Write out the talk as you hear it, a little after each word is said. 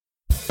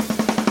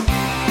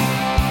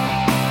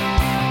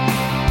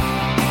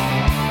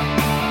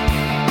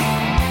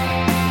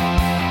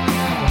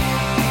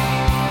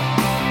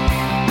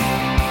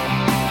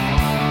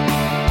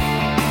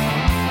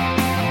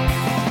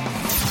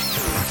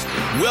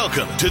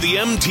Welcome to the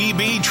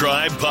MTB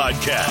Tribe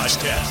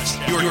Podcast,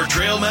 your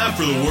trail map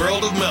for the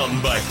world of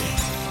mountain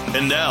biking.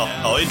 And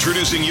now,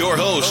 introducing your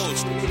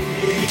host,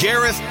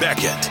 Gareth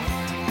Beckett.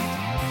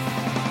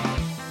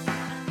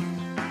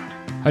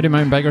 Howdy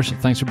mountain bikers,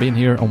 thanks for being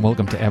here and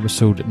welcome to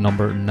episode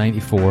number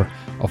 94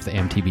 of the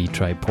MTB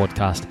Tribe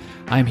Podcast.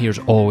 I'm here as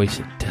always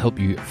to help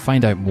you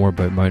find out more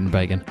about mountain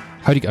biking,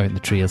 how to get out in the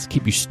trails,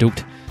 keep you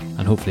stoked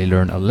and hopefully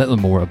learn a little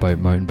more about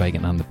mountain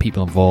biking and the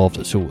people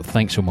involved. So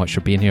thanks so much for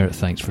being here,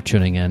 thanks for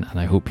tuning in, and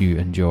I hope you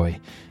enjoy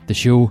the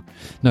show.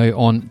 Now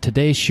on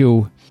today's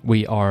show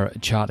we are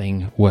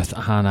chatting with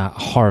Hannah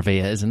Harvey.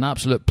 It is an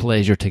absolute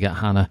pleasure to get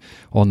Hannah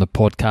on the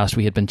podcast.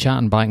 We had been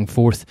chatting back and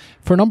forth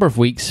for a number of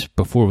weeks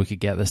before we could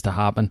get this to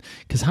happen,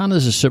 because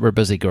Hannah's a super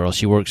busy girl.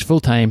 She works full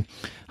time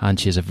and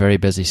she has a very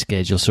busy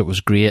schedule, so it was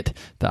great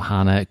that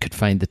Hannah could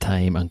find the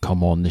time and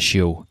come on the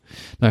show.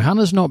 Now,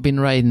 Hannah's not been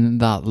riding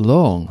that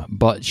long,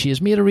 but she has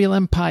made a real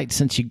impact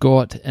since she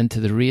got into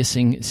the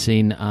racing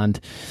scene and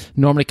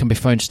normally can be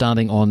found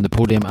standing on the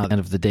podium at the end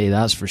of the day,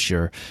 that's for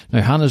sure.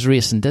 Now, Hannah's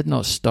racing did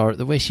not start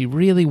the way she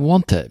really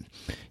wanted.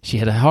 She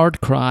had a hard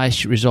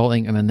crash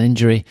resulting in an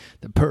injury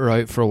that put her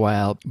out for a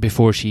while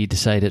before she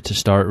decided to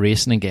start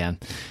racing again.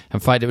 In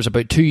fact, it was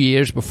about 2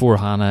 years before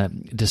Hannah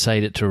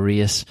decided to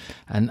race,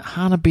 and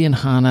Hannah being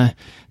Hannah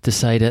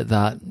decided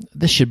that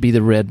this should be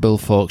the Red Bull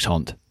Fox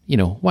Hunt. You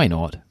know, why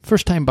not?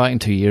 First time back in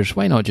 2 years,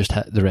 why not just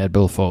hit the Red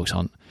Bull Fox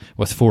Hunt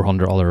with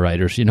 400 other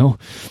riders, you know?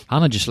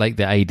 Hannah just liked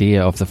the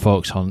idea of the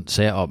Fox Hunt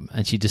setup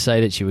and she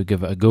decided she would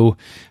give it a go.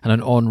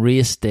 And on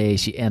race day,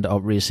 she ended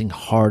up racing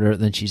harder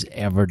than she's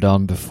ever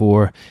done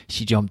before.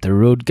 She jumped the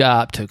road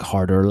gap, took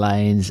harder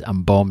lines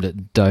and bombed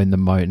it down the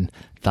mountain.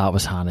 That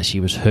was Hannah. She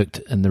was hooked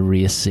in the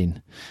race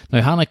scene.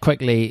 Now, Hannah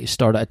quickly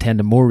started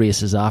attending more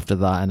races after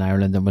that in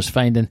Ireland and was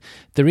finding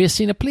the race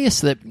scene a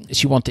place that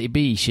she wanted to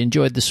be. She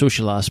enjoyed the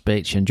social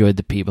aspect, she enjoyed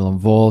the people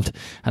involved,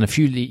 and a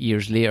few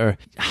years later,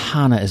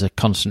 Hannah is a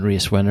constant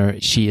race winner.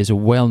 She is a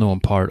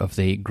well-known part of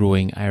the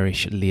growing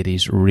Irish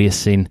ladies race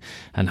scene,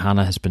 and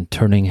Hannah has been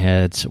turning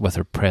heads with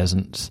her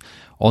presence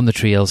on the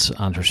trails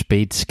and her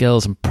speed,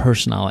 skills and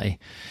personality.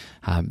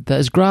 That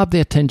has grabbed the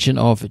attention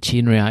of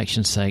Chain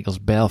Reaction Cycles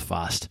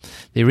Belfast.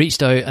 They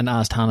reached out and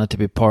asked Hannah to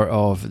be part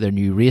of their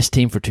new race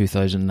team for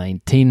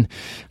 2019.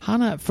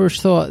 Hannah at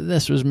first thought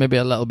this was maybe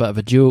a little bit of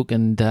a joke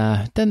and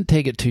didn't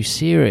take it too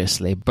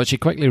seriously, but she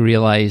quickly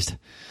realised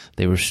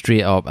they were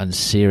straight up and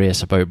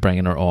serious about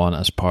bringing her on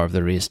as part of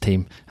the race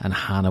team, and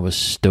Hannah was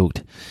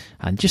stoked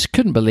and just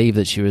couldn't believe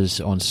that she was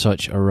on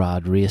such a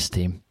rad race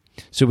team.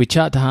 So we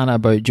chat to Hannah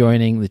about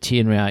joining the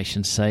Chain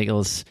Reaction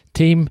Cycles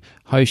team,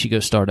 how she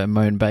got started in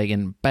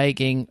mountain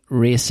biking,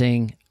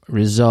 racing,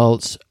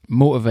 results,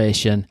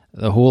 motivation,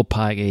 the whole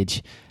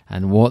package,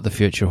 and what the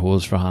future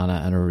holds for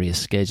Hannah and her race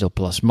schedule,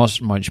 plus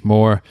much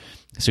more.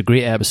 It's a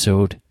great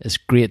episode. It's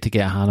great to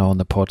get Hannah on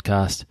the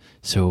podcast.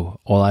 So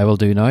all I will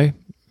do now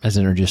is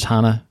introduce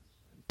Hannah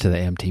to the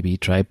MTB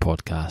Tribe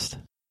Podcast.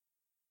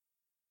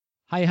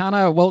 Hi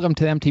Hannah, welcome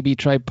to the MTB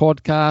Tribe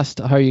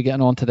Podcast. How are you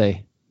getting on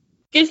today?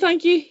 Good,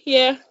 thank you.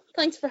 Yeah,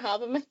 thanks for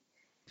having me.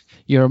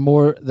 You're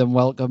more than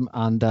welcome,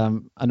 and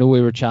I know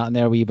we were chatting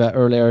there a wee bit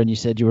earlier and you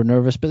said you were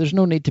nervous, but there's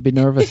no need to be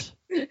nervous.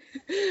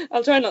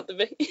 I'll try not to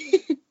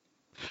be.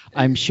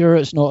 I'm sure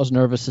it's not as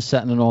nervous as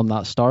sitting on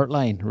that start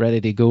line, ready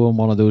to go on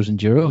one of those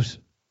enduros.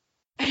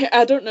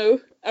 I don't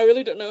know. I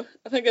really don't know.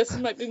 I think this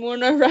might be more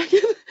nerve-wracking.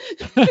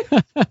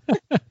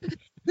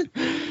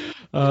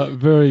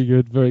 Very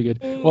good, very good.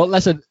 Well,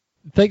 listen,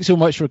 thanks so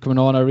much for coming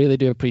on. I really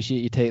do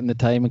appreciate you taking the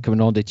time and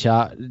coming on to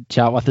chat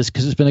with us,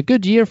 because it's been a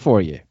good year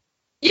for you.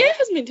 Yeah, it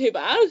hasn't been too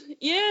bad.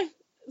 Yeah,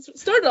 it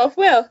started off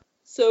well,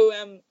 so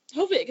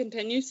hopefully it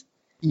continues.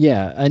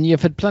 Yeah, and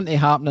you've had plenty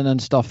happening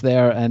and stuff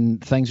there,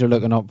 and things are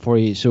looking up for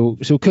you. So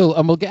cool.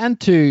 And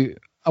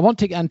I want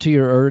to get into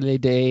your early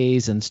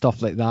days and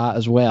stuff like that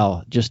as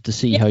well, just to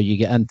see how you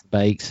get into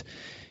bikes.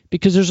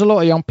 Because there's a lot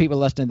of young people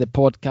listening to the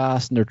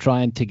podcast and they're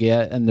trying to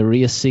get in the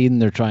race scene,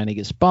 they're trying to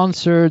get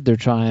sponsored, they're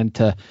trying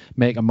to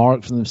make a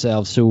mark for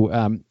themselves. So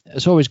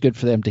it's always good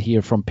for them to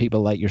hear from people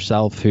like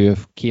yourself who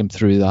have came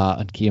through that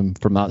and came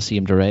from that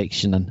same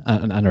direction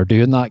and are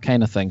doing that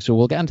kind of thing. So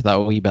we'll get into that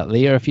a wee bit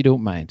later if you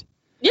don't mind.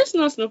 Yes,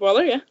 no, it's no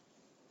bother, yeah.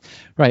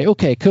 Right,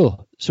 okay,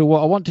 cool. So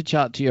what I want to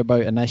chat to you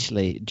about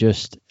initially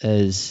just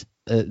is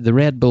the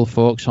Red Bull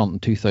Fox Hunt in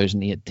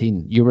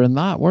 2018. You were in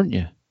that, weren't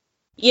you?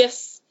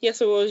 Yes,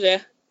 I was, yeah.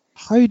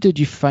 How did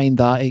you find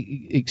that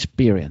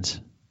experience?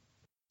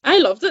 I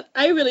loved it.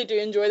 I really do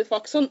enjoy the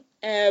Fox Hunt.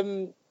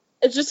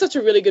 It's just such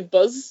a really good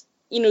buzz,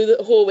 you know,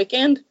 the whole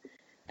weekend.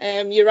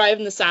 You arrive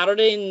on the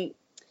Saturday and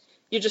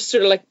you're just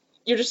sort of like,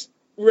 you're just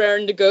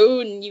raring to go,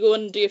 and you go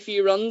and do a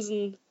few runs,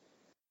 and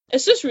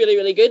it's just really,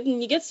 really good.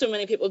 And you get so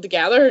many people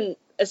together, and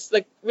it's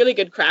like really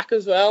good crack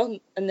as well.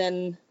 And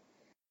then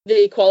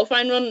the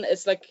qualifying run,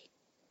 it's like,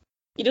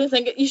 you don't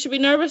think you should be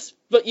nervous,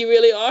 but you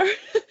really are.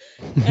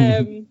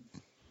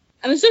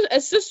 And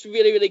it's just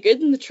really, really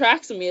good, and the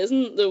track's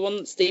amazing. The one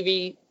that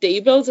Stevie D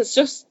builds, it's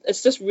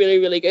just really,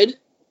 really good.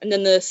 And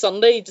then the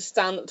Sunday, you just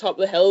stand at the top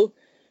of the hill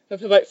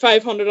with about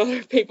 500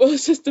 other people.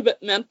 It's just a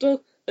bit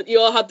mental. that you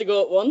all had to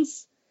go at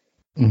once.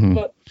 Mm-hmm.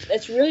 But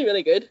it's really,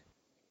 really good.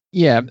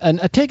 Yeah, and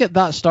I take it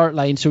that start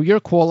line, so your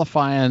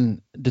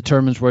qualifying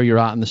determines where you're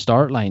at in the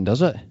start line,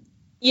 does it?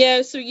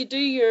 Yeah, so you do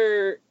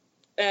your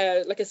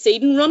like a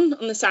seeding run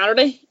on the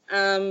Saturday.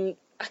 I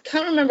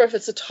can't remember if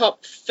it's the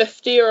top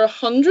 50 or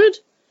 100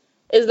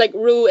 is like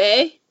row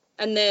A,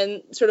 and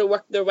then sort of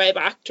work their way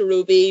back to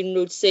row B and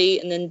row C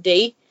and then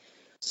D.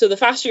 So the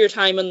faster your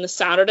time on the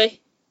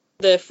Saturday,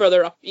 the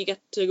further up you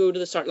get to go to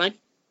the start line.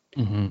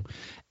 Mm-hmm.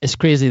 It's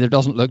crazy. There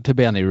doesn't look to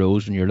be any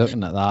rows when you're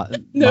looking at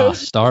that No. mass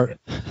start.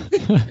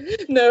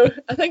 No,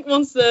 I think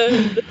once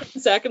the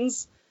 10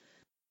 seconds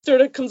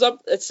sort of comes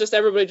up, it's just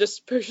everybody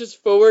just pushes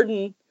forward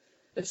and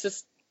it's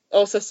just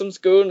all systems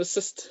go and it's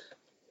just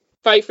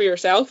fight for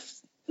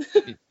yourself.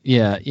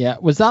 Yeah.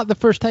 Was that the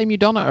first time you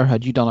done it, or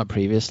had you done it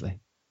previously?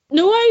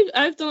 No,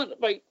 I've done it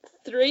about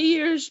 3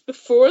 years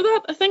before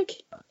that, I think.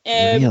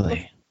 Really?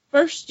 My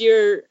first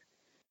year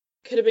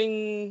could have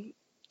been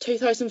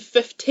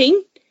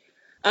 2015,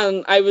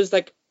 and I was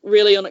like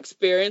really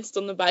unexperienced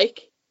on the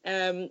bike.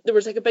 There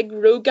was like a big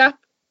road gap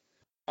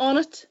on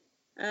it,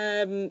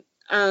 and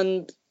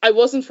I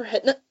wasn't for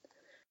hitting it,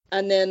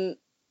 and then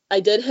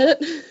I did hit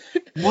it.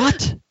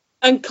 What?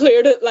 And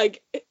cleared it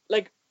like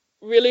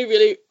really,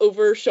 really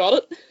overshot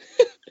it.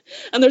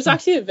 And there's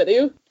actually a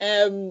video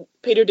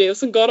Peter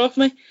Davison got off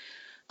me,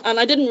 and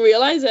I didn't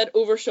realise I'd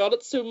overshot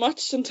it so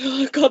much until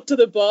I got to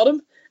the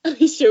bottom and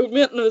he showed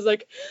me it, and I was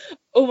like,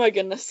 oh my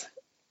goodness,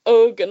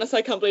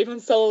 I can't believe I'm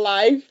still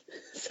alive.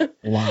 So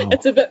Wow.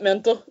 it's a bit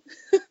mental.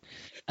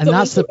 And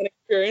that's the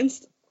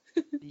inexperienced.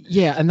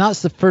 Yeah, and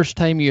that's the first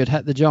time you had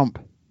hit the jump.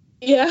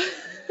 Yeah.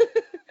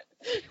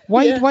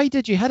 Why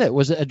did you hit it?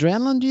 Was it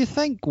adrenaline, do you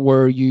think?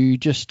 Were you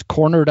just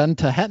cornered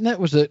into hitting it?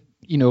 Was it,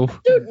 I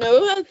don't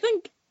know. I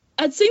think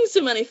I'd seen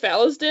so many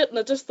fellas do it, and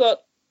I just thought,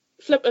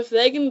 flip, if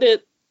they can do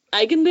it,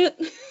 I can do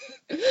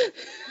it.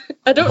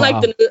 I don't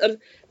like to know that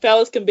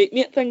fellas can beat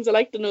me at things. I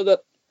like to know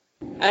that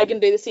I can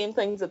do the same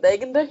things that they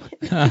can do.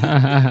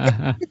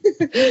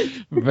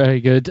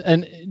 Very good.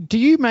 And do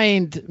you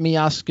mind me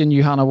asking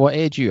you, Hannah, what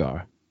age you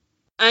are?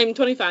 I'm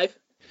 25.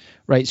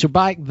 Right, so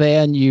back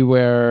then you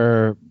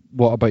were,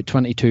 what, about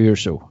 22 or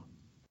so?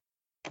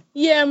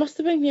 Yeah, I must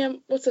have been, yeah.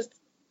 What's this?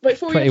 About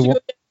 4 years ago.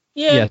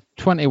 Yeah,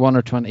 21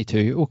 or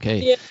 22,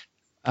 okay.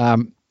 Yeah.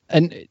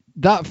 And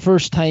that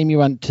first time you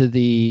went to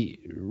the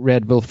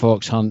Red Bull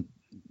Fox Hunt,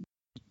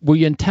 were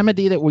you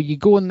intimidated? Were you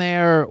going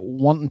there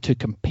wanting to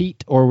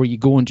compete, or were you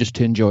going just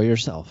to enjoy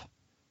yourself?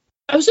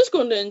 I was just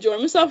going to enjoy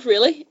myself,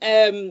 really.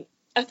 I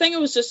think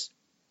it was just,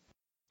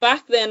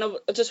 back then,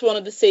 I just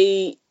wanted to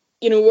see,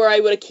 where I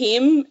would have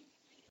came,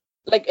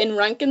 like in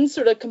rankings,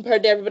 sort of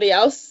compared to everybody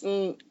else,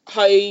 and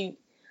how,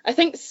 I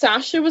think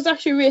Sasha was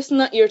actually racing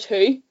that year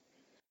too,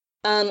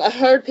 and I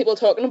heard people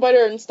talking about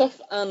her and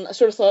stuff, and I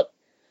sort of thought,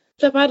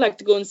 flip, I'd like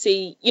to go and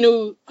see,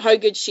 how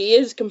good she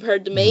is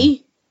compared to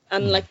me,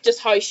 and like just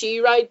how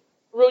she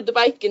rode the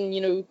bike,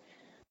 and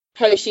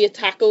how she had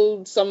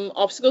tackled some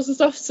obstacles and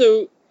stuff.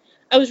 So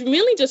I was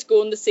mainly just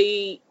going to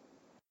see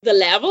the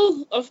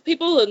level of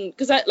people, and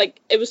because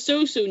it was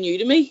so new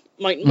to me,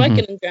 mountain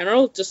biking in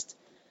general, just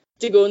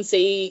to go and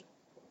see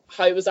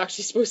how it was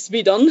actually supposed to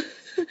be done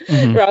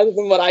rather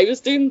than what I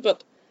was doing.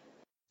 But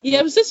yeah,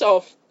 it was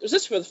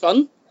just for the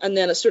fun, and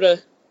then it sort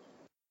of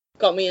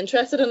got me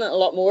interested in it a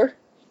lot more.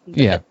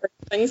 Yeah,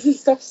 things and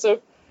stuff.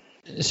 So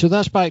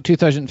that's back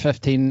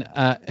 2015.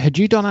 Had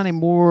you done any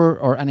more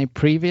or any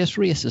previous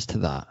races to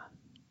that?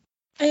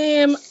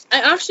 I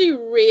actually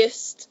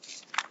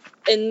raced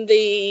in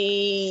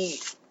the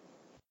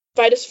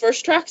Vitus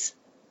First Tracks.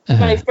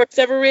 My first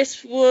ever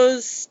race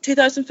was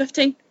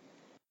 2015.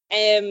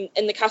 In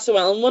the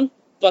Castlewellan one,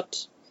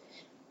 but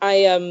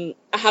I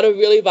had a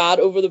really bad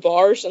over the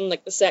bars on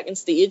like the second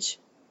stage,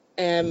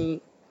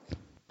 and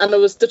I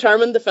was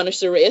determined to finish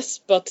the race,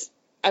 but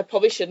I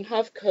probably shouldn't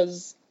have,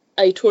 because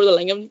I tore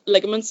the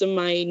ligaments in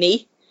my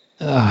knee.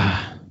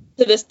 To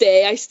this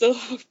day, I still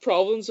have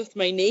problems with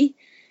my knee,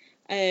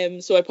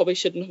 so I probably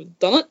shouldn't have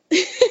done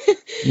it.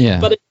 Yeah.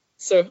 But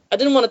so I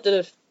didn't want it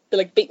to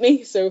like beat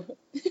me, so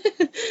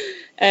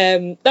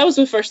that was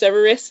my first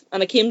ever race,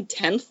 and I came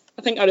 10th,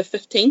 I think, out of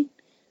 15.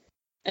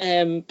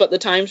 But the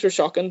times were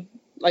shocking,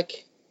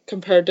 like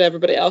compared to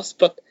everybody else.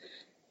 But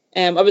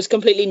I was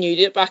completely new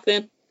to it back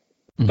then.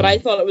 But I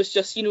thought it was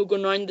just,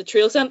 going around the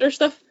trail centre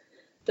stuff,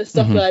 the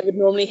stuff that I would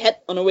normally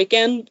hit on a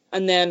weekend,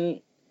 and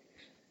then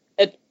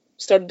it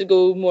started to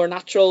go more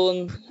natural,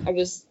 and I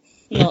was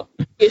not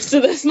used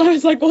to this, and I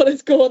was like, what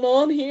is going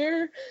on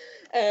here?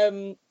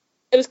 It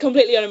was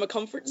completely out of my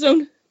comfort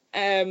zone.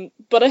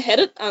 But I hit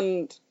it,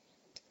 and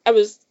I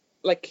was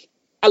like,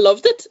 I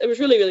loved it. It was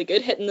really, really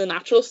good hitting the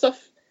natural stuff,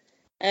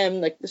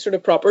 like the sort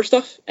of proper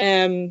stuff.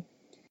 So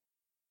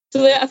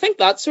I think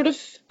that sort of,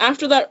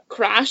 after that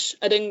crash,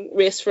 I didn't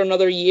race for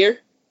another year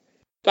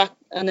back,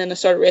 and then I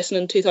started racing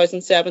in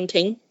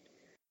 2017.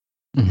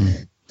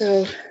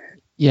 So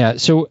yeah,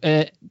 so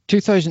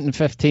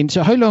 2015.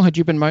 So how long had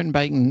you been mountain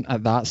biking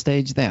at that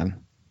stage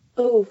then?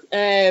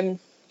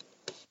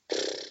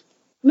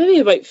 Maybe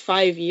about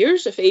 5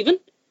 years, if even.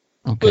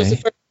 Okay.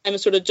 time I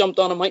sort of jumped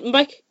on a mountain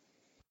bike.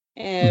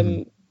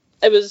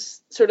 It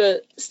was sort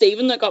of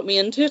Stephen that got me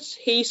into it.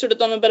 He sort of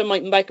done a bit of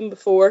mountain biking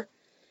before,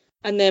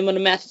 and then when I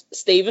met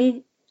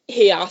Stephen,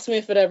 he asked me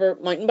if I'd ever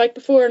mountain biked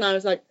before, and I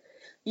was like,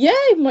 yeah,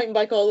 I mountain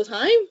bike all the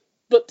time.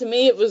 But to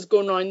me, it was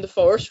going around the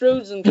forest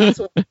roads and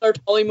Castle or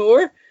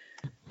Tollymore.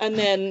 And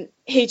then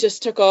he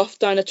just took off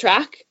down a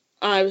track,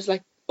 and I was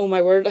like, oh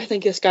my word, I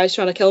think this guy's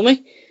trying to kill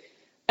me.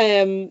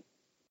 And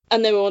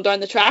then we went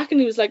down the track,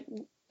 and he was like,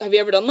 have you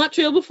ever done that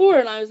trail before?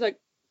 And I was like,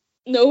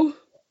 no.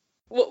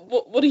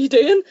 What are you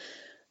doing?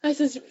 I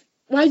says,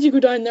 why did you go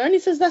down there? And he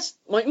says, that's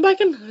mountain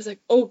biking. I was like,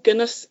 oh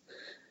goodness.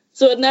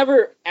 So I'd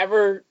never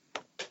ever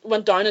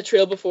went down a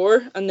trail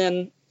before,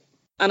 and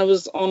I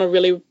was on a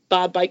really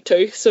bad bike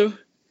too. So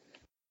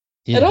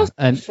yeah, it was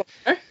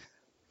fun.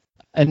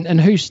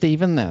 And who's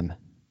Stephen then?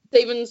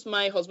 Stephen's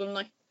my husband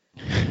now.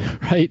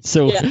 Right,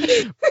 so yeah.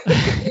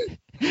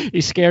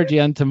 He scared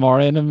you into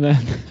marrying him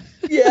then.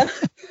 Yeah.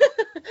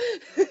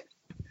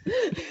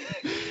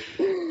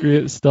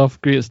 Great stuff.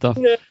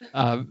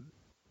 Yeah.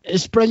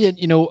 It's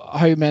brilliant,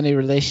 how many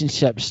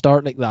relationships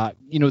start like that.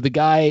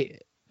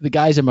 The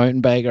guy's a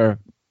mountain biker.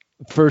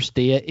 First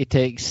date, he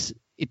takes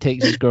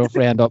his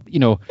girlfriend up.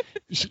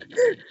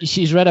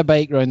 She's rid a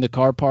bike around the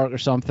car park or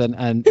something,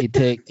 and he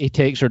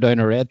takes her down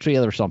a red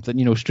trail or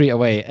something. Straight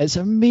away. It's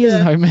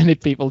amazing how many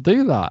people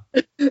do that.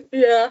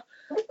 Yeah.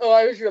 Oh,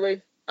 I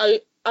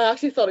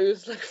actually thought he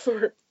was like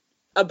for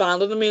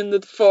abandoning me in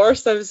the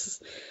forest.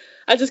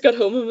 I just got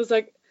home and was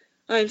like,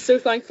 I'm so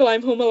thankful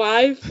I'm home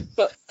alive.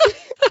 But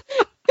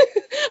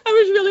I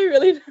was really,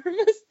 really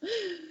nervous.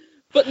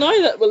 But now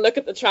that we look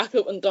at the track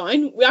that went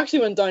down, we actually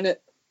went down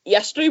it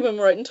yesterday when we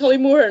were out in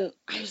Tollymore, and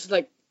I was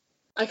like,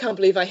 I can't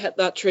believe I hit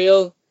that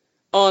trail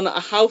on a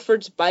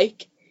Halfords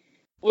bike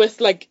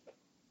with like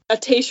a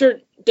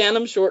t-shirt,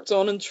 denim shorts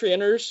on, and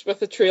trainers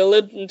with a trail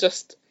lid, and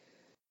just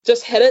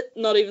hit it,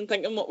 not even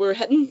thinking what we were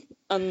hitting.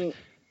 And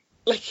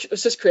like, it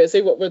was just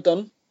crazy what we've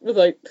done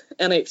without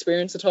any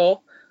experience at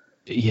all.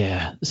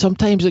 Yeah,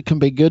 sometimes it can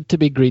be good to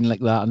be green like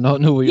that and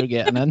not know what you're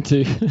getting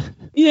into.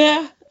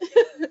 Yeah,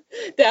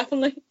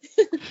 definitely.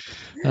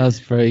 That's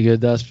very good.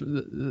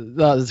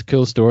 That is a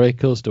cool story.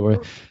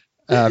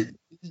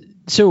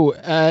 So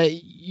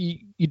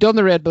you done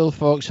the Red Bull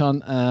Fox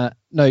Hunt.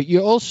 Now you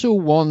also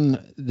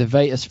won the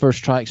Vitus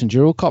First Tracks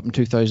Enduro Cup in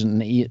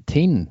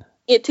 2018.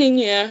 18,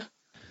 yeah.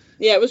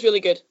 Yeah, it was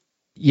really good.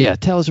 Yeah,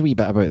 tell us a wee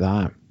bit about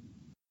that.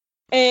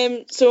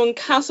 So in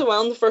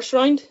Castlewellan, the first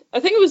round, I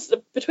think it was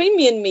between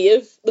me and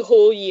Maeve the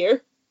whole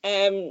year.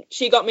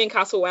 She got me in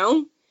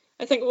Castlewellan,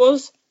 I think it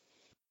was.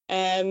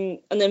 And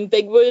then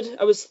Bigwood,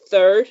 I was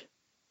third,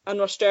 and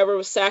Rostrevor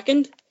was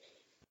second.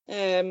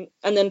 And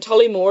then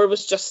Tollymore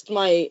was just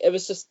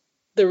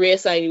the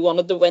race I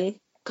wanted to win,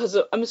 because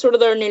I'm sort of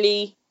there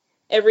nearly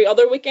every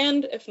other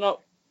weekend, if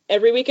not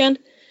every weekend.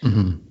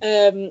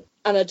 Mm-hmm.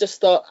 And I just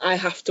thought, I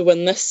have to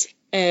win this.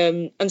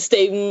 And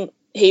Stephen,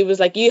 he was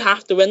like, you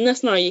have to win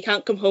this now, you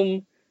can't come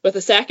home with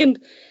a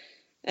second.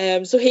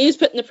 So he was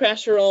putting the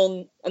pressure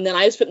on, and then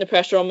I was putting the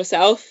pressure on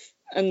myself,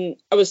 and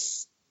I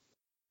was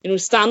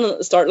standing at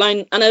the start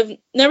line, and I've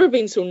never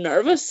been so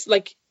nervous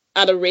like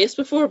at a race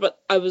before, but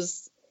I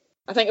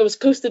think I was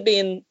close to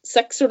being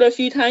sick sort of a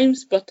few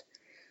times, but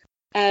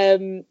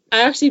I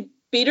actually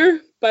beat her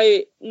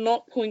by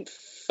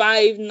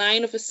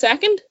 0.59 of a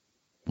second.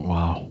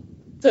 Wow.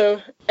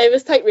 So it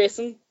was tight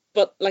racing,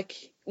 but like,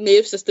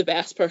 Maeve's just the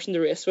best person to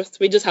race with.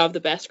 We just have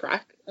the best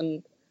crack,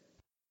 and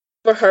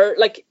for her,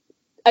 like,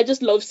 I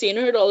just love seeing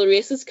her at all the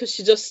races, because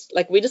she just,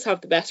 like, we just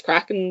have the best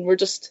crack, and we're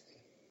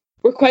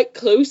quite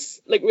close.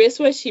 Like,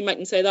 race-wise, she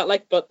mightn't say that,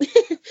 like, but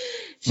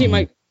she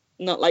might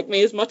not like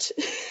me as much.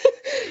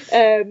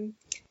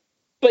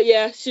 But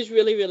yeah, she's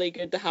really, really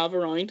good to have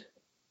around.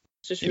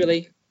 She's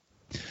really,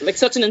 like,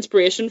 such an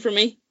inspiration for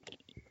me.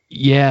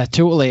 Yeah,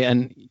 totally.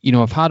 And,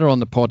 I've had her on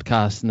the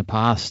podcast in the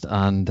past,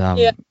 and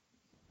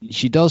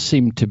she does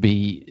seem to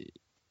be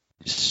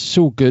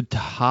so good to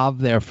have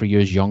there for you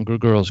as younger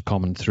girls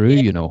coming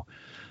through,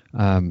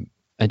 and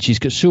she's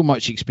got so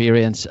much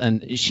experience,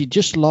 and she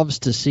just loves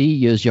to see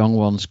you as young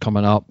ones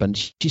coming up, and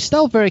she's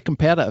still very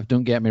competitive,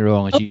 don't get me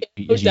wrong, as you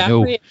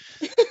know.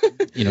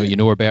 You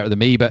know her better than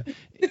me, but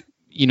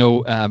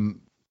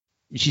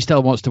she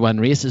still wants to win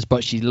races,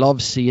 but she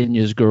loves seeing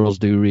you as girls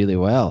do really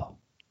well.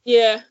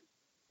 Yeah.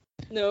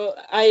 No,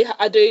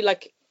 I do,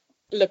 like,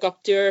 look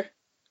up to her,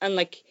 and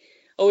like,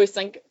 always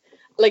think,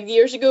 like,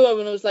 years ago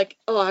when I was like,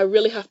 oh, I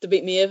really have to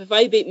beat Maeve. If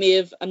I beat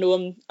Maeve, I know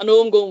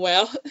I'm going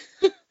well.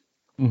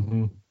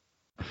 Mm-hmm.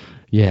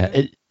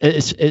 Yeah,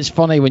 it's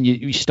funny when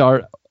you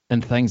start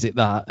and things like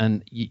that,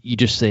 and you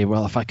just say,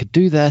 well, if I could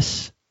do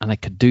this and I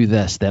could do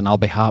this, then I'll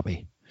be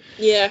happy.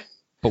 Yeah.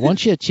 But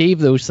once you achieve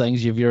those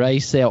things, you have your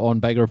eyes set on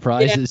bigger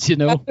prizes, That's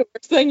the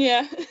worst thing,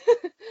 yeah.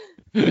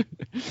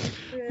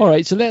 All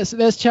right, so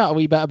let's chat a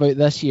wee bit about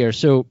this year.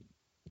 So,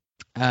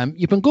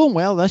 you've been going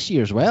well this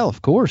year as well,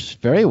 of course,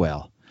 very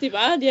well. Too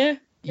bad, yeah.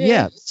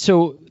 Yeah.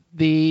 So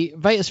the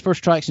Vitus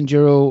First Tracks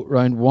Enduro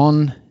round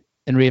 1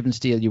 in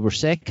Ravensdale, you were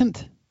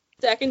second.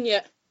 Second,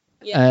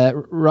 yeah.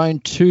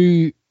 Round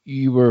 2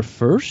 you were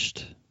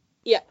first.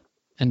 Yeah.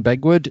 In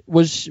Bigwood.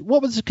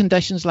 What was the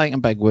conditions like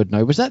in Bigwood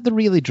now? Was that the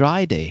really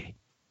dry day?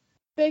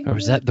 Or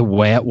was that the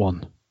wet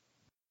one?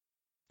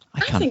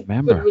 I can't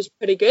remember. Bigwood was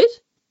pretty good.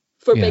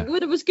 For Yeah.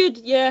 Bigwood, it was good,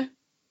 yeah.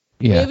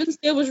 Yeah.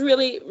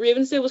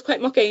 Ravensdale was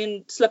quite mucky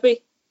and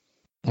slippy.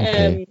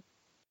 Okay.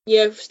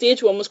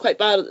 Stage 1 was quite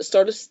bad at the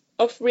start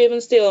of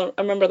Ravensdale.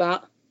 I remember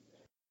that.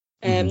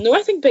 No,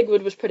 I think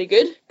Bigwood was pretty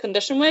good,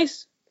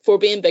 condition-wise, for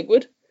being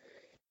Bigwood.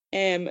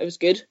 It was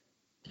good.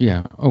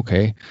 Yeah,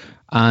 okay.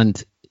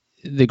 And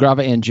the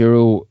Gravity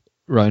Enduro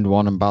round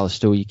 1 in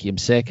Ballistow, you came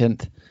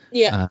second.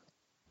 Yeah.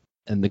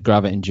 And the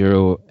Gravity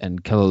Enduro in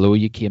Killaloe,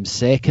 you came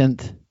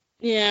second.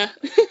 Yeah.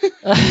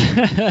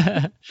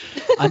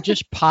 And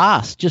just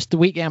the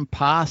weekend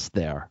passed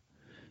there.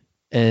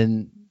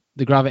 In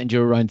the Gravity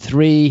Enduro round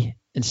 3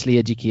 in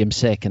Slade, you came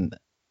second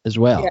as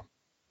well.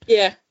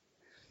 Yeah.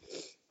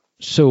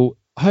 So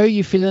how are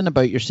you feeling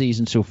about your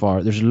season so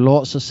far? There's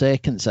lots of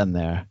seconds in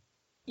there.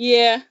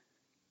 Yeah.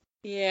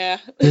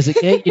 Does it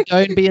get you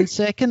down being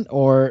second,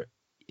 or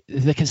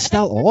they can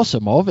still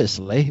awesome,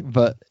 obviously,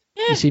 but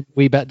you seem a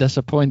wee bit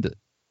disappointed?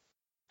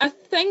 I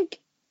think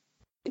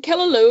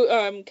Killaloe,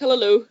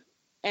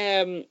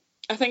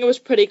 I think it was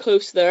pretty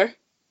close there.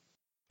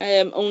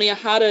 Only I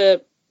had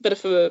a bit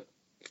of a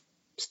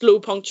slow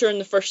puncture in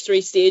the first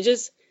 3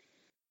 stages,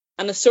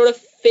 and I sort of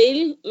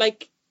feel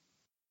like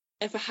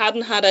if I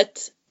hadn't had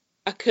it,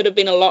 I could have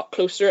been a lot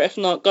closer, if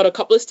not got a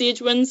couple of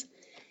stage wins.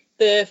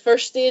 The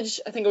first stage,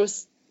 I think I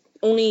was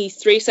only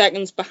 3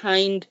 seconds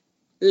behind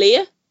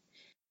Leah.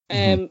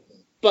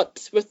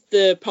 But with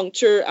the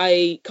puncture,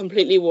 I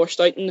completely washed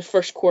out in the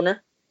first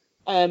corner.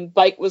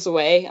 Bike was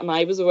away and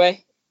I was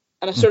away.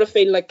 And I sort of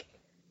feel like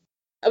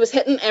I was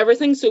hitting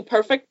everything so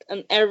perfect,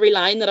 and every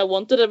line that I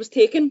wanted I was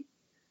taking.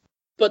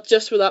 But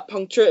just with that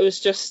puncture, it was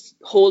just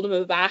holding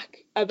me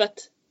back a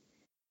bit.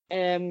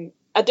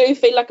 I do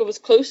feel like it was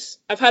close.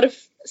 I've had a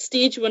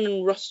stage win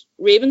in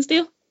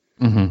Ravensdale,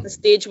 a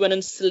stage win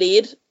in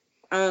Slade,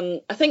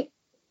 and I think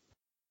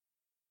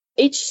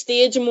each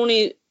stage I'm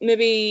only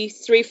maybe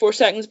 3-4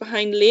 seconds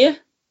behind Leah.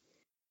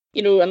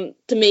 And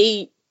to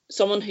me,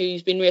 someone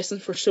who's been racing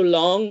for so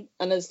long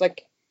and is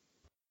like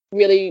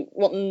really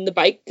wanting the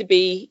bike to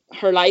be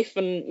her life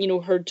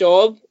and her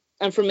job,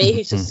 and for me,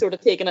 he's just sort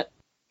of taking it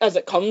as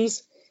it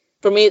comes.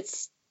 For me,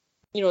 it's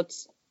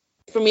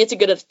a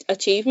good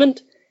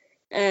achievement.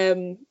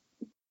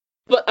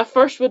 But a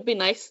first would be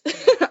nice,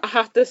 I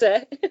have to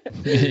say.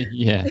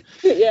 Yeah.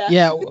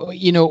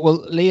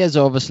 Well, Leah's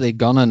obviously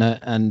gunning it,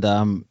 and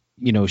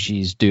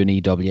she's doing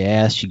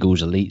EWS. She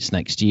goes elites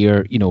next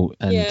year.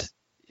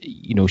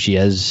 She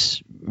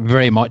is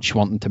very much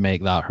wanting to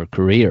make that her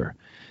career.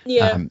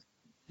 Yeah.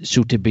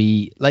 So to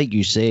be, like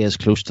you say, as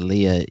close to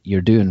Leah,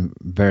 you're doing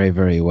very,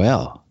 very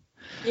well.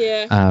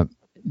 Yeah.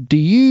 Do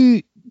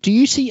you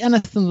see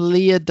anything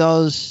Leah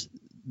does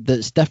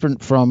that's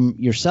different from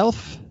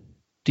yourself?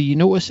 Do you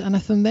notice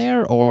anything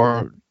there,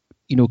 or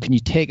can you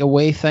take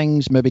away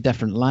things, maybe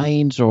different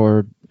lines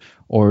or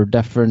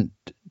different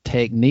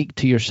technique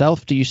to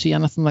yourself? Do you see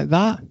anything like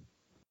that?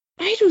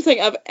 I don't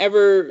think I've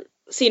ever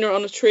seen her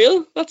on a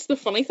trail. That's the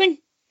funny thing.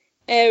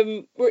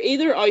 We're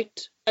either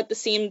out at the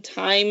same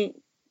time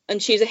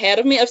and she's ahead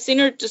of me. I've seen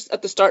her just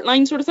at the start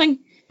line sort of thing,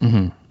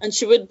 and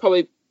she would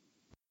probably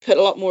put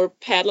a lot more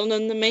pedaling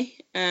in than me.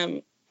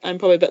 I'm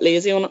probably a bit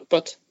lazy on it,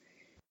 but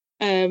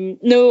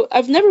no,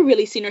 I've never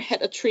really seen her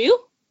hit a trail,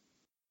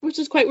 which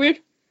is quite weird.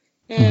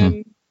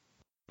 I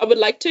would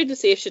like to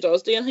see if she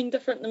does do anything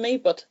different than me,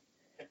 but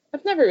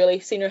I've never really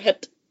seen her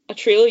hit a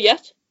trail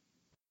yet.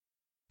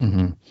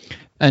 And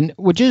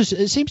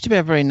it seems to be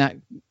a very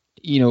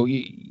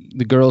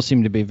the girls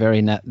seem to be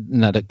very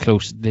knitted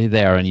close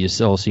there, and you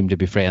all seem to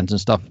be friends and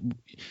stuff.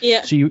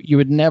 Yeah. So you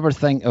would never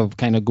think of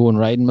kind of going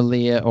riding with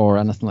Leah or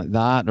anything like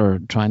that, or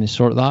trying to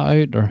sort that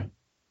out, or?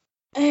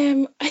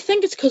 I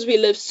think it's because we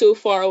live so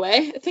far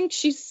away. I think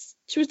she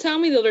was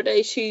telling me the other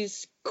day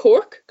she's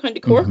Cork, County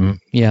Cork.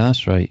 Yeah,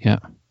 that's right. Yeah.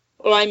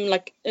 Well, I'm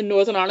like in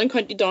Northern Ireland,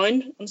 County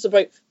Down, and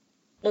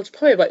it's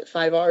probably about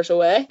 5 hours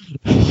away.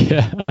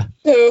 Yeah.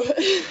 So,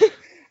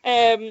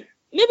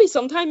 maybe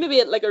sometime, maybe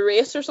at like a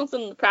race or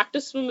something,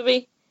 practice, we'll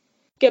maybe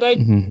get out.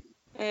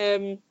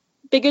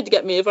 Be good to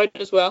get Maeve out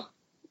as well.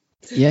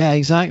 Yeah,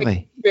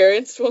 exactly.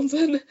 Experienced ones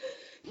in.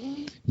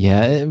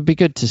 Yeah, it'd be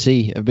good to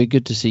see. It'd be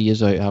good to see you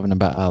out having a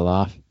bit of a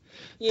laugh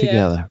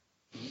together.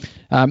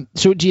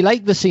 So do you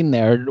like the scene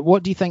there?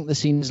 What do you think the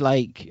scene's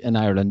like in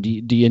Ireland?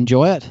 Do you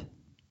enjoy it?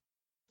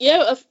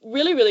 Yeah, I've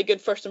really, really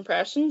good first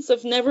impressions.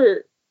 I've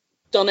never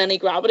done any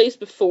gravities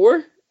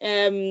before.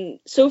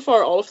 So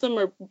far, all of them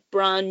are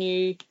brand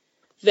new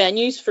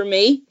venues for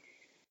me.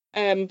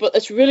 But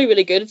it's really,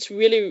 really good. It's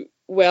really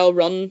well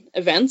run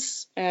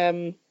events.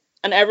 And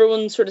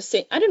everyone sort of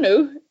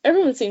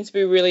everyone seems to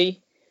be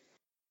really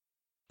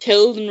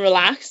chilled and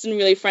relaxed and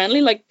really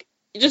friendly. Like,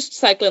 you're just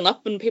cycling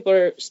up and people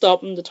are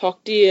stopping to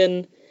talk to you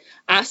and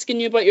asking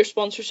you about your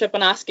sponsorship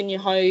and asking you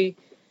how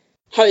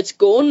it's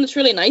going. It's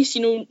really nice.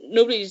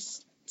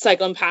 Nobody's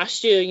cycling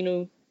past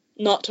you,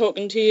 not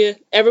talking to you.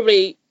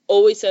 Everybody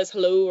always says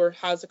hello or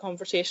has a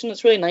conversation.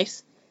 It's really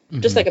nice.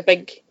 Just like a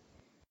big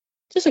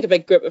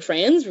group of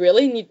friends,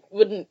 really, and you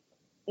wouldn't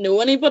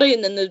know anybody,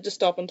 and then they'd just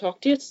stop and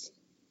talk to you.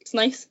 It's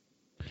nice.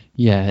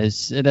 Yeah,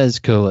 it is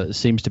cool. It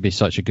seems to be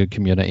such a good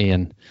community,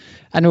 and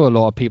I know a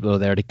lot of people are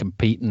there to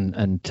compete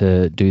and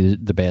to do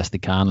the best they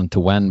can and to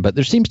win, but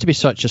there seems to be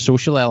such a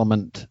social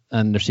element,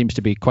 and there seems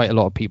to be quite a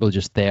lot of people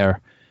just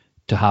there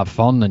to have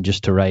fun and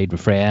just to ride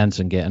with friends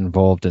and get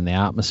involved in the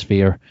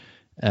atmosphere.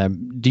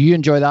 Do you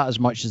enjoy that as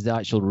much as the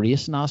actual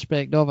racing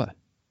aspect of it?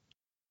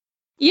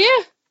 Yeah,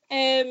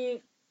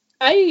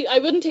 I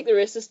wouldn't take the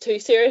races too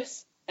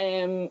serious,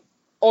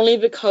 only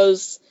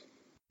because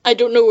I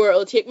don't know where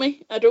it'll take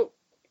me. I don't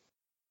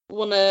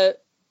want to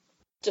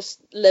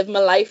just live my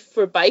life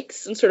for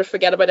bikes and sort of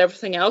forget about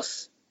everything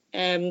else,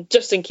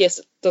 just in case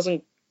it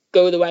doesn't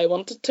go the way I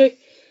want it to.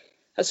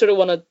 I sort of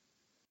want to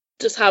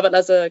just have it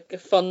as a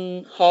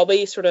fun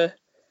hobby, sort of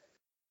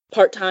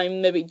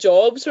part-time, maybe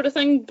job sort of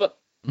thing, but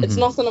it's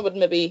nothing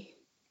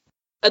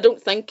I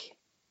don't think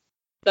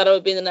that I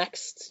would be the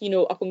next,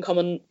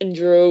 up-and-coming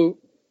enduro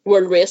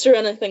world racer or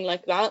anything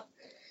like that.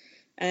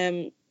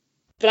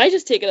 But I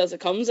just take it as it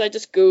comes. I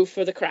just go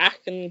for the crack,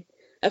 and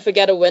if I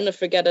get a win,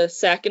 if I get a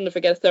second, if I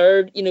get a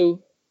third,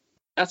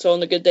 that's all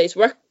in a good day's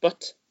work,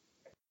 but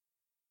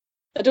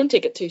I don't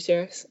take it too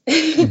serious.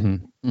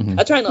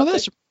 I try not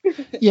to.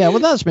 Yeah, well,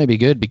 that's maybe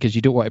good, because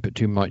you don't want to put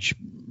too much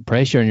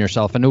pressure on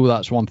yourself. I know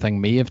that's one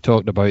thing May have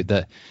talked about,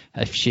 that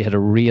if she had a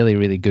really,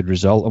 really good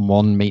result in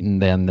one meeting,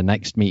 then the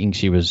next meeting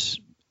she was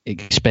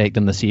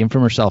expecting the same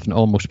from herself, and it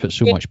almost put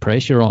so much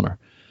pressure on her.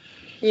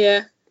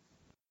 Yeah,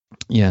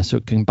 so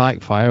it can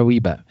backfire a wee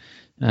bit.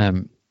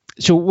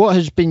 So what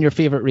has been your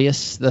favourite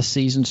race this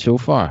season so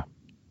far?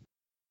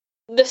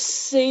 This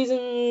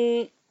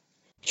season,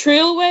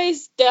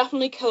 trail-wise,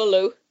 definitely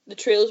Killaloe. The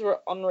trails were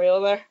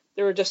unreal there.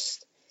 They were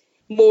just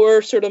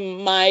more sort of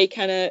my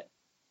kind of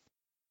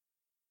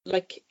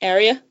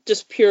area,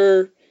 just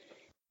pure,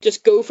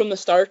 just go from the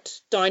start,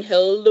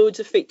 downhill,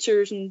 loads of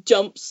features and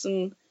jumps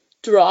and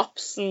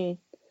drops and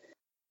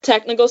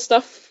technical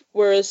stuff,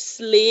 whereas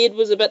Slade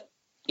was a bit,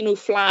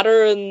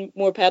 flatter and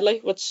more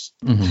pedally, which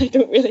I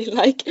don't really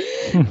like.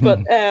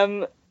 But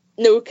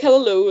no,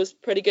 Killaloe was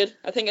pretty good.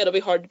 I think it'll be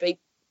hard to beat,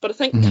 but I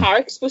think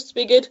Carrick's supposed to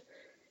be good,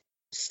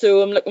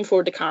 so I'm looking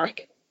forward to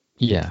Carrick.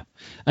 Yeah,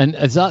 and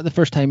is that the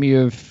first time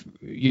you've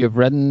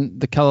ridden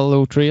the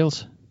Killaloe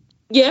trails?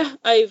 Yeah,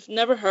 I've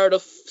never heard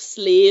of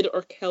Slade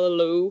or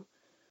Killaloe.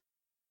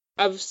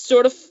 I've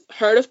sort of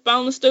heard of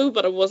Balnastoe,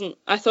 but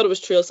I thought it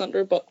was Trail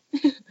Centre, but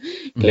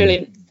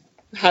clearly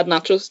had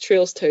natural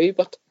trails too.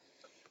 But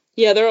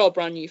yeah, they're all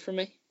brand new for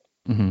me.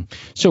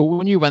 So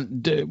when you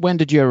when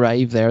did you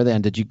arrive there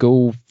then? Did you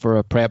go for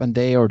a prepping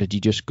day, or did you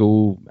just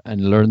go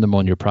and learn them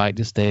on your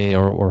practice day,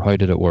 or how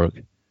did it work?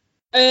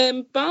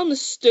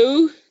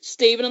 Balnastoe,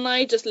 Stephen and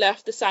I just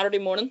left the Saturday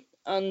morning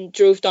and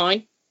drove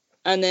down,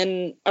 and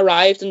then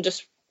arrived and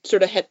just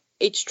sort of hit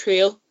each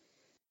trail,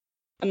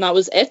 and that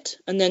was it,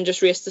 and then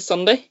just raced the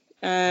Sunday.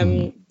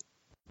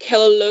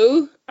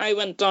 Killaloe, I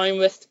went down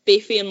with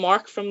Beefy and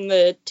Mark from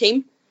the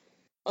team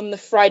on the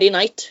Friday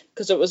night,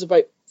 because it was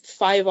about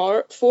 4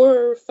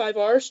 or 5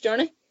 hours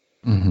journey.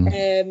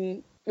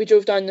 We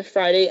drove down the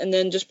Friday and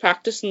then just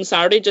practiced on the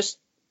Saturday, just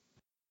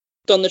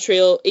done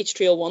each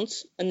trail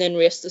once, and then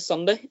raced the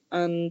Sunday.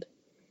 And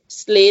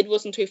Slade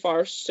wasn't too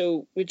far,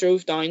 so we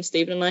drove down,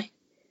 Stephen and I,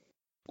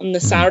 on the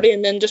Saturday,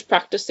 and then just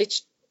practiced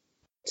each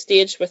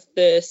stage with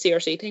the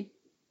CRC team.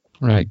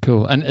 Right,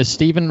 cool. And is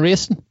Stephen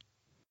racing?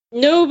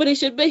 No, but he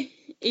should be.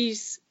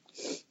 He's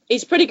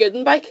pretty good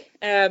in bike.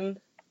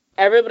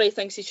 Everybody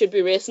thinks he should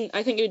be racing.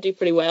 I think he would do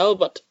pretty well,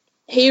 but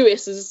he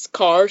races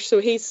cars, so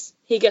he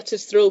gets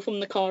his thrill from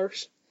the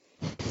cars.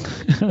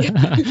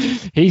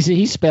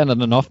 He's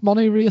spending enough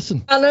money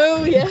racing. I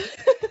know, yeah.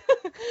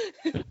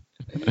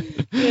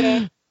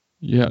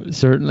 Yeah,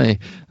 certainly.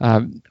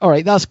 All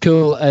right, that's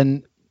cool,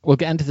 and we'll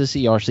get into the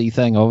CRC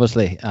thing.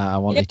 Obviously, I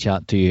want to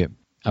chat to you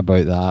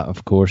about that,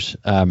 of course.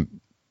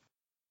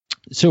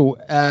 So,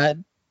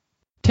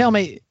 tell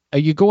me, are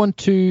you going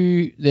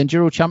to the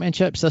Enduro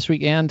Championships this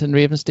weekend in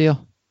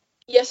Ravensdale?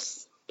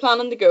 Yes,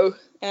 planning to go.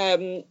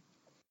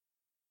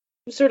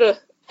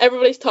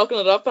 Everybody's talking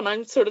it up, and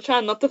I'm sort of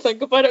trying not to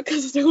think about it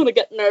because I don't want to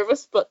get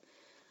nervous, but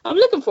I'm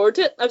looking forward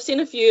to it. I've seen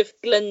a few of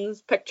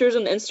Glenn's pictures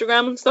on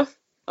Instagram and stuff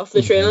of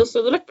the trails,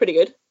 so they look pretty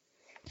good.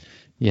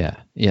 Yeah,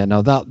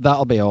 no,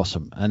 that'll be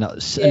awesome, and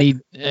it's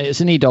an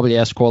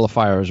EWS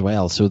qualifier as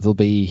well, so there'll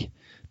be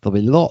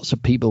lots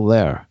of people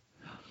there.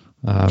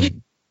 I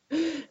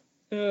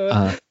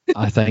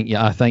think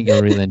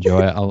you'll really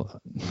enjoy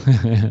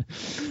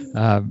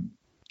it.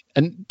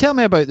 And tell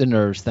me about the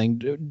nerves thing.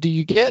 Do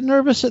you get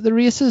nervous at the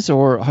races,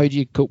 or how do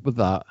you cope with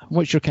that?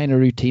 What's your kind of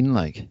routine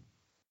like?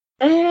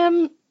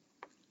 I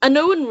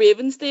know in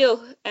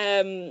Ravensdale,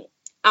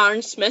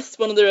 Aaron Smith,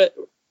 one of the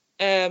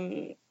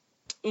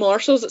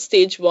marshals at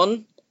stage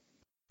 1,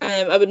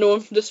 I would know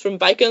him just from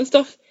biking and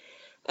stuff.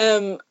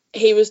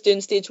 He was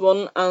doing stage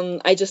 1,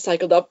 and I just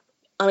cycled up,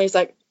 and he's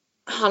like,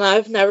 "Hannah,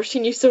 I've never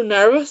seen you so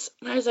nervous."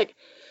 And I was like,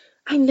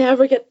 I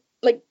never get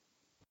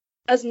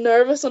as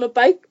nervous on a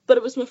bike, but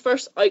it was my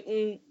first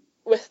outing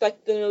with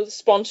like the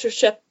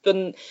sponsorship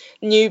and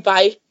new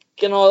bike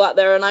and all that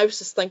there, and I was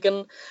just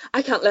thinking,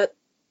 I can't let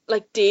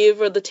like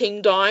Dave or the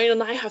team down,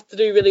 and I have to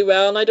do really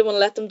well, and I don't want to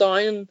let them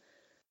down. And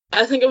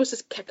I think I was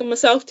just kicking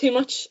myself too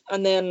much.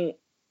 And then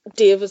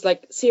Dave was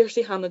like,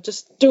 seriously, Hannah,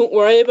 just don't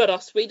worry about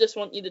us. We just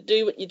want you to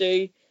do what you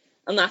do,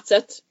 and that's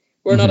it.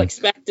 We're not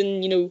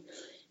expecting, you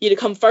to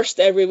come first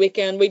every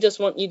weekend. We just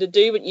want you to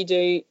do what you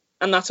do,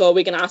 and that's all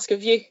we can ask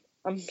of you.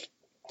 I'm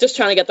just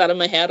trying to get that in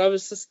my head. I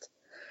was just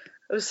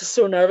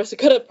so nervous. I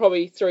could have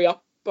probably threw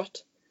up,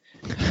 but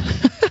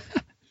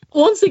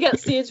once I get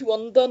stage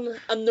 1 done,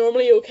 I'm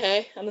normally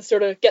okay, and I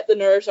sort of get the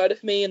nerves out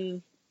of me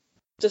and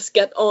just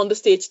get on to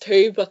stage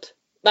 2. But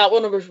that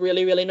one I was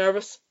really, really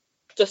nervous.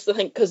 Just to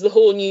think, because the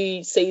whole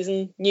new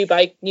season, new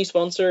bike, new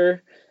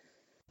sponsor,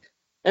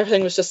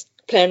 everything was just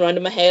playing around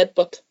in my head.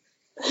 But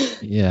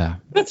yeah,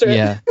 that's right.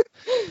 Yeah,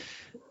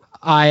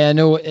 I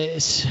know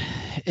it's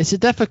a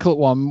difficult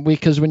one,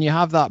 because when you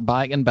have that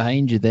backing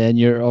behind you, then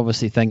you're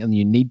obviously thinking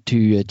you need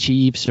to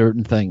achieve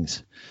certain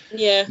things.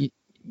 Yeah.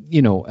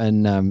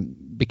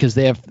 And because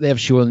they have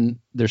shown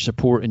their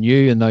support in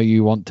you, and now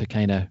you want to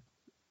kind of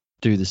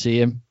do the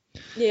same.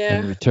 Yeah.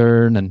 In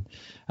return.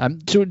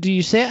 And so do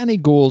you set any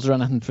goals or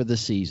anything for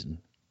this season?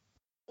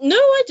 No,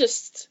 I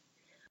just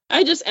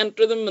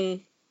enter them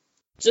and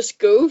just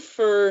go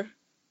for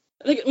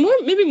like more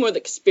the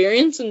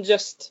experience, and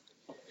just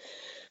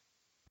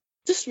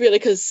really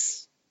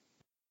because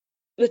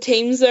the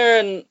team's there,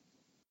 and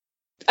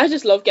I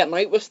just love getting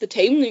out with the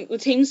team. The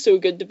team's so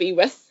good to be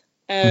with.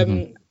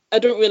 I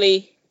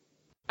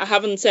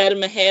haven't said in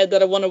my head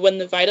that I want to win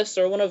the Vitus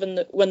or I want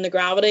to win the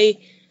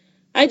Gravity.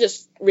 I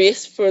just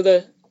race for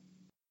the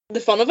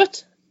fun of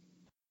it.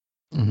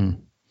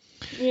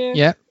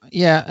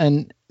 Yeah,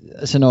 and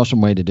it's an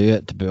awesome way to do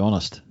it, to be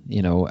honest.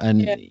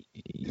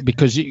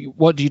 Because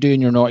what do you do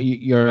in your not? Are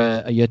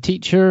you a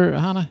teacher,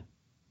 Hannah?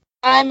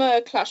 I'm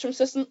a classroom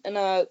assistant in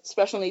a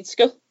special needs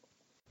school.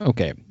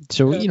 Okay,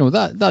 so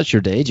that's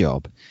your day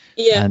job.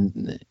 Yeah.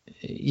 And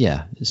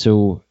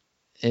so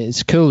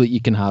it's cool that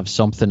you can have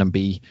something and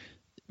be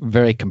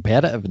very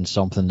competitive in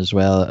something as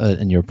well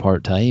in your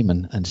part time,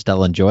 and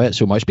still enjoy it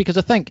so much. Because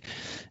I think,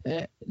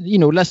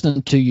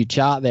 listening to you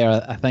chat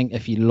there, I think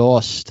if you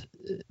lost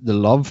the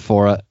love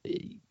for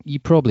it, you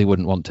probably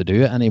wouldn't want to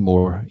do it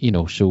anymore.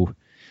 So,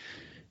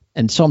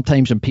 and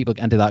sometimes when people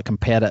get into that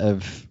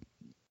competitive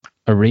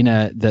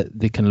arena, that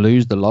they can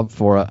lose the love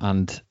for it,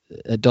 and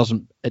it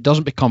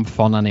doesn't become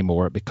fun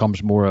anymore. It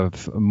becomes more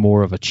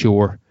of a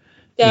chore.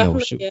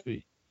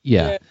 Definitely.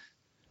 Yeah.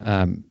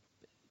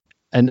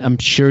 And I'm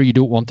sure you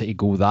don't want it to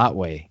go that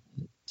way.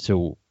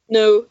 So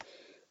no.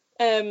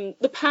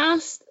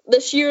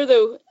 This year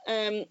though,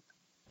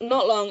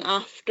 not long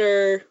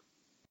after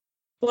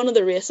one of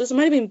the races, it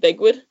might have been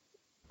Bigwood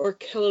or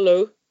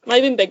Killaloe. It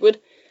might have been Bigwood.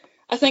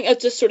 I think I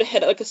just sort of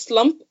hit it like a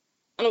slump,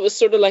 and it was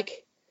sort of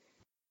like,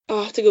 oh,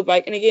 I have to go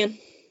biking again.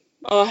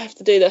 Oh, I have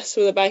to do this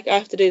with a bike. I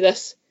have to do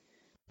this.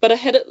 But I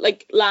hit it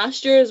like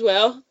last year as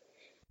well,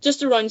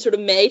 just around sort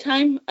of May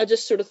time. I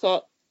just sort of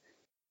thought,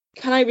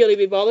 can I really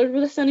be bothered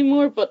with this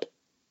anymore? But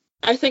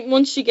I think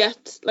once you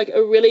get like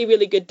a really,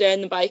 really good day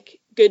on the bike,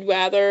 good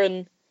weather,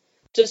 and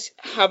just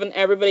having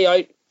everybody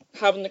out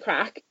having the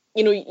crack,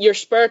 your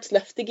spirits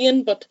lift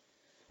again. But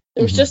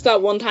there was just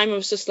that one time I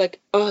was just like,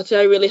 oh, do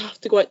I really have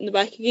to go out on the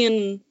bike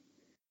again?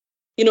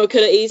 I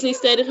could have easily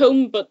stayed at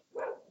home, but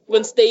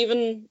when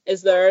Stephen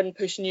is there and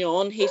pushing you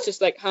on, he's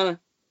just like, Hannah,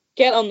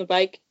 get on the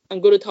bike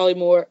and go to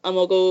Tollymore, and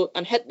we'll go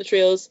and hit the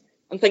trails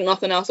and think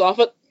nothing else of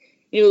it.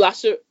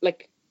 That's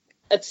like,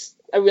 it's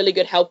a really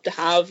good help to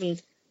have,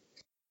 and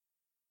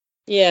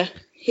yeah,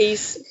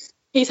 he's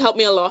helped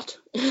me a lot.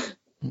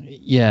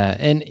 Yeah,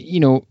 and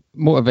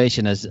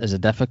motivation is a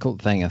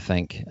difficult thing, I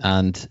think,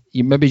 and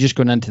you maybe just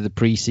going into the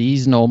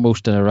pre-season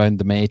almost and around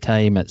the May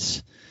time,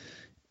 it's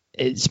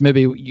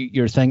maybe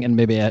you're thinking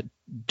maybe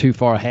too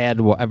far ahead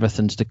what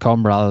everything's to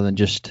come, rather than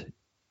just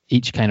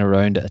each kind of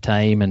round at a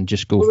time and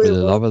just go for the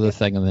love of the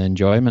thing and the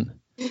enjoyment.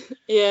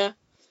 Yeah,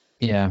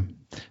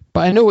 but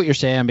I know what you're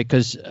saying,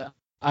 because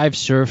I've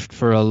surfed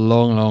for a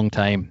long, long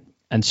time,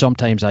 and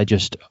sometimes I'm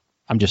just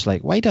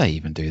like, why do I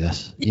even do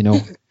this?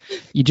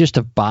 You just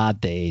have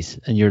bad days,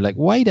 and you're like,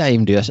 why do I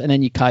even do this? And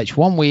then you catch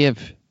one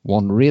wave,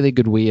 one really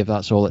good wave,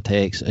 that's all it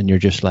takes, and you're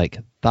just like,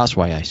 that's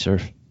why I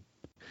surf.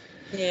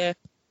 Yeah.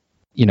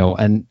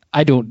 And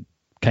I don't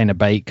kind of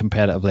bike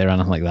competitively or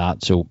anything like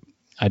that, so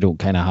I don't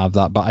kind of have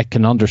that, but I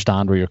can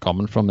understand where you're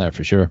coming from there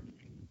for sure.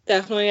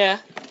 Definitely, yeah.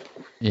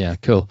 Yeah,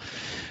 cool.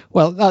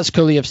 Well, that's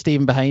cool. You have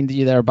Stephen behind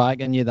you there,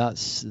 backing you.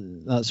 That's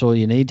all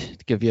you need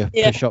to give you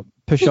a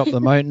push up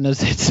the mountain, as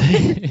they'd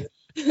say.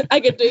 I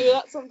could do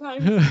that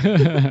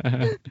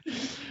sometimes.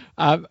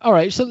 All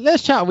right, so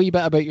let's chat a wee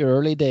bit about your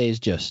early days.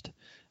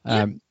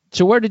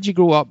 So where did you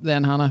grow up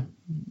then, Hannah?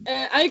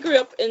 I grew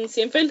up in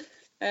Saintfield,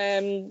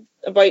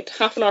 about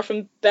half an hour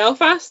from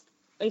Belfast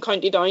in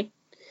County Down.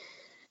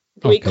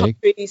 Wee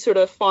country sort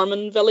of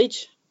farming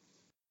village.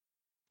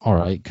 All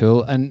right,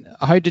 cool. And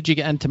how did you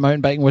get into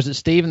mountain biking? Was it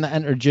Stephen that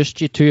introduced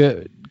you to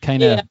it?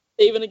 Yeah,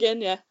 Stephen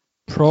again, yeah.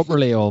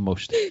 Properly,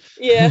 almost.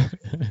 Yeah.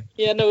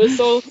 Yeah, no, it's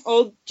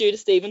all due to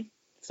Stephen.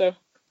 So.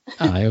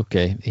 Aye,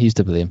 okay. He's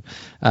to blame.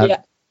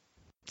 Yeah.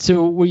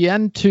 So were you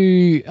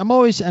into... I'm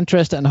always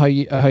interested in how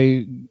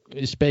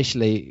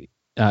especially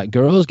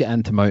girls get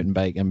into mountain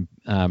biking,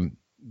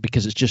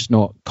 because it's just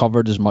not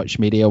covered as much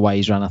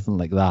media-wise or anything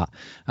like that.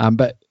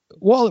 But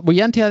what were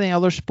you into any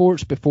other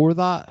sports before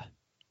that?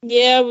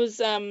 Yeah, I was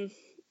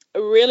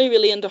really,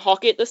 really into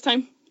hockey at this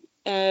time.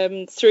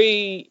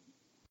 Through,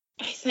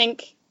 I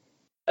think,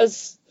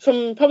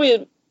 from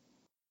probably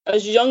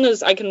as young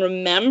as I can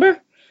remember,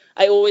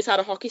 I always had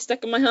a hockey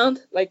stick in my hand.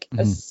 Like,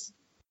 as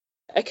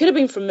I could have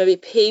been from maybe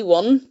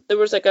P1. There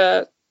was like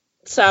a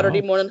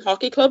Saturday morning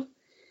hockey club,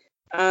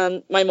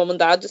 and my mum and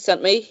dad just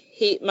sent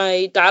me.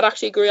 My dad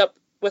actually grew up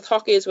with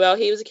hockey as well.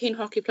 He was a keen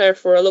hockey player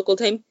for a local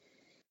team,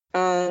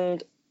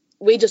 and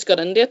we just got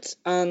into it.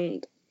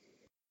 And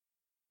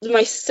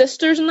my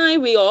sisters and I,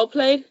 we all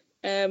played,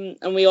 and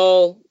we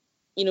all,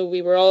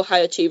 we were all high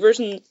achievers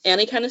in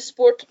any kind of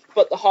sport,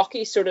 but the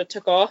hockey sort of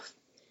took off,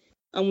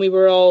 and we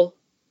were all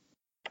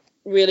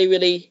really,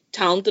 really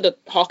talented at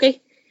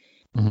hockey,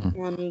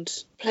 and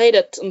played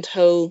it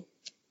until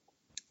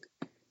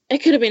I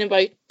could have been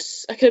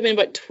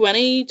about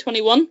 20,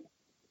 21,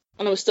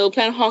 and I was still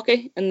playing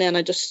hockey, and then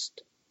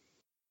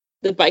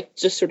the bike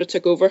just sort of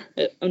took over.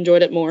 I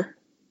enjoyed it more.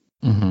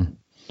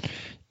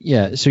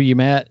 Yeah, so you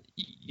met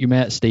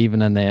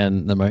Stephen, and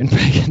then the mountain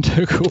biking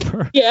took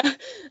over. Yeah,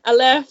 I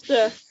left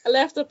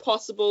a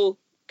possible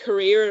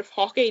career of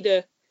hockey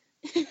to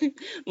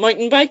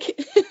mountain bike.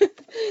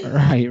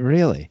 Right,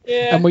 really?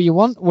 Yeah. And were you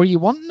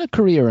wanting a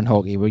career in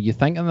hockey? Were you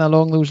thinking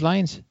along those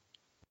lines?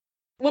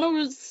 When I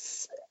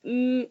was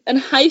in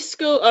high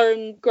school or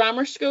in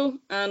grammar school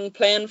and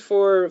playing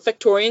for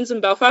Victorians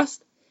in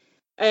Belfast,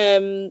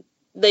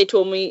 they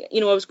told me,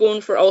 I was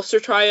going for Ulster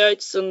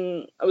tryouts,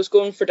 and I was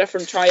going for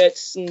different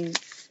tryouts and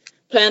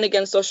playing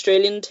against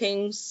Australian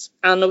teams,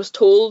 and I was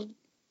told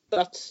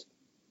that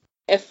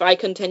if I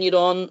continued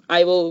on,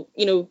 I will,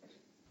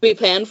 be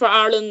playing for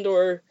Ireland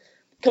or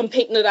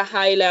competing at a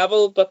high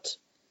level. But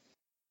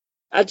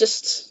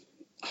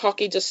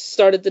hockey just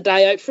started to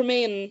die out for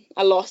me, and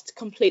I lost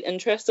complete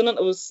interest in it.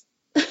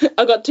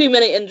 I got too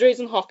many injuries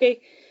in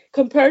hockey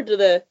compared to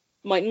the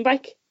mountain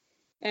bike.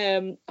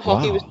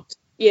 Hockey was,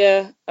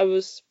 I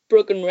was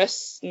broken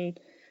wrists and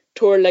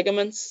tore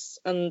ligaments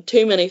and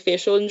too many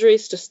facial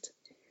injuries, just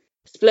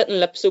splitting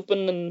lips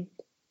open, and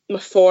my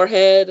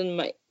forehead and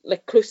my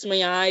close to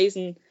my eyes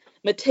and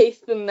my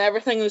teeth and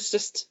everything. It was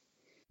just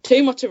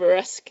too much of a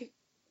risk.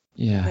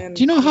 Yeah.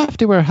 Do you not have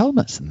to wear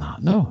helmets in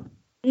that? No.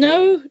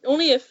 No,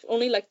 only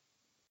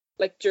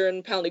like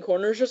during penalty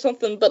corners or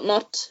something, but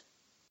not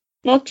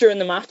during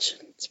the match.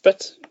 It's a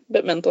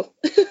bit mental.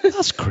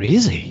 That's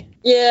crazy.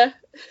 Yeah.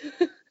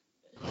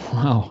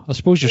 Wow. I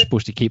suppose you're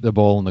supposed to keep the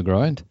ball on the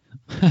ground.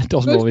 It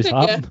doesn't always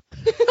happen.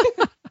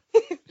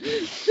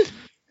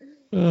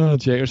 Oh,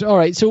 Jaggers. All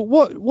right. So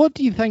what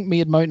do you think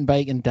made mountain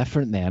biking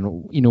different then?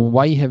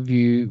 Why have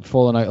you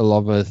fallen out of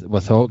love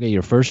with hockey,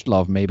 your first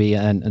love maybe,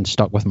 and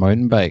stuck with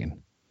mountain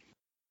biking?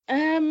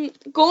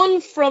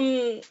 Going from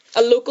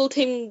a local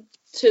team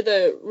to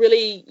the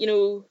really,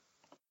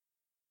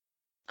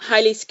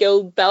 highly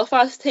skilled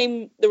Belfast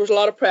team, there was a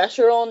lot of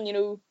pressure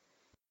on.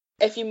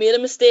 If you made a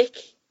mistake,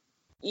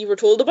 you were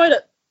told about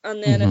it,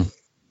 and then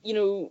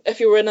if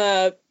you were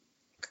in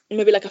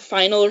maybe like a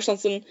final or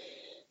something,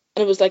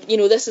 and it was like,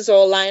 this is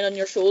all lying on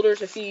your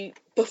shoulders. If you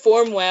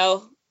perform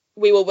well,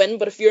 we will win,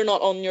 but if you're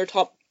not on your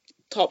top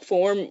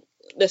form,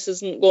 this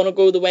isn't going to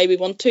go the way we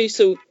want to.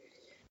 So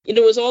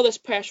there was all this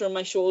pressure on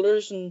my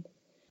shoulders and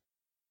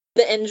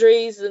the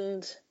injuries,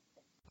 and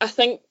I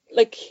think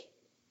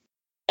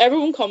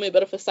everyone called me a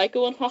bit of a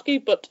psycho in hockey,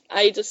 but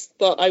I just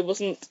thought I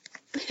wasn't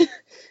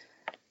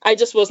I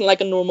just wasn't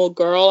like a normal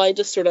girl. I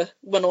just sort of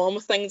went on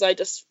with things. I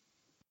just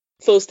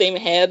full steam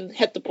ahead,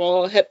 hit the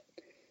ball,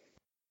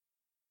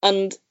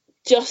 and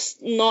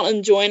just not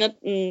enjoying it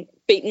and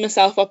beating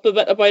myself up a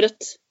bit about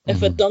it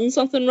if I'd done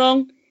something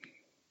wrong.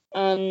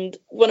 And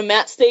when I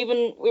met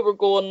Stephen, we were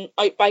going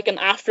out biking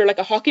after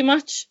a hockey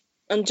match,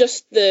 and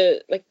just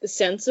the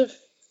sense of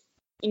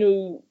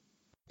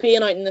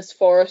being out in this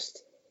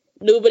forest,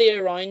 nobody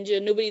around you,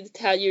 nobody to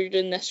tell you you're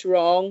doing this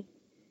wrong.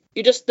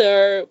 You're just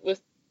there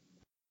with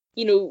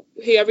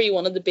whoever you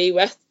wanted to be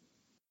with,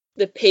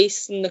 the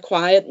peace and the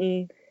quiet,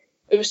 and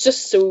it was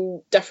just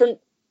so different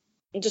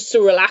and just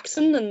so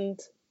relaxing, and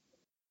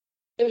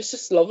it was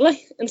just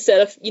lovely.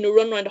 Instead of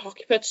running around a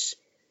hockey pitch,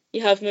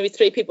 you have maybe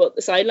 3 people at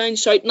the sideline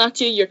shouting at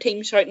you, your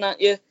team shouting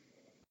at you.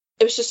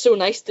 It was just so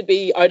nice to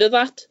be out of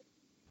that,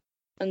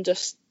 and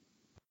just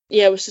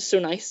it was just so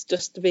nice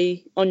just to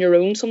be on your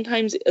own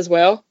sometimes as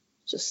well.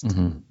 Just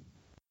so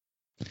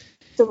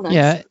nice.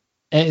 Yeah,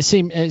 it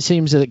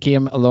seems that it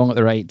came along at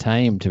the right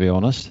time, to be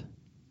honest.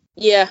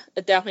 Yeah,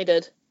 it definitely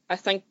did. I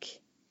think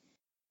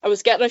I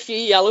was getting a few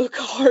yellow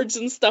cards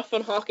and stuff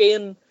in hockey,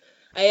 and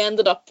I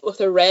ended up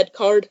with a red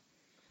card,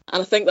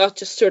 and I think that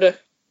just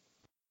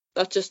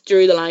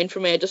drew the line for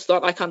me. I just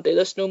thought, I can't do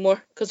this no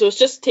more, because I was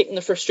just taking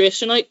the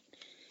frustration out.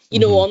 you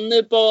know, on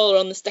the ball or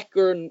on the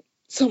sticker, and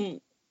some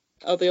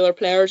of the other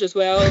players as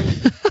well.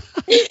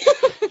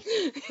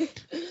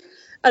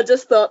 I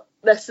just thought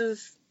this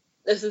is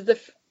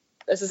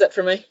it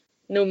for me.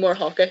 No more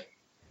hockey.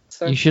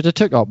 So. You should have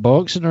took up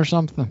boxing or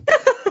something.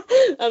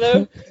 I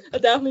know. I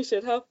definitely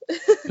should have.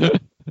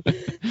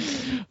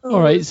 All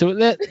right, so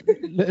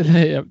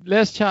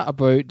let's chat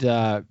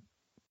about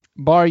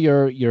bar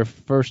your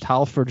first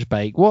Halfords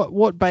bike.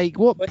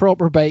 What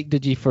proper bike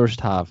did you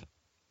first have?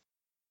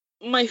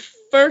 My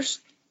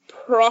first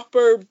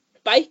proper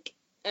bike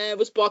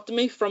was bought to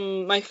me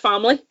from my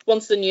family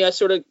once they knew I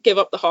sort of gave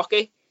up the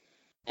hockey.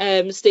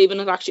 Stephen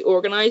had actually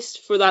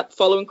organised for that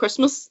following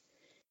Christmas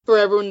for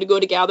everyone to go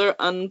together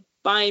and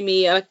buy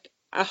me a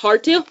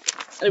hardtail.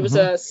 And it was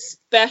a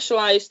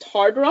Specialized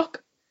hard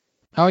rock.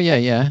 Oh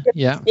yeah.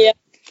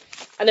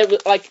 And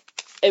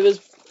it was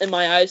in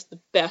my eyes the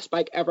best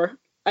bike ever.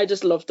 I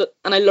just loved it,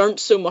 and I learned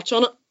so much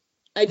on it.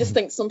 I just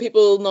think some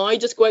people now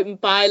just go out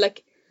and buy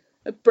like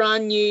a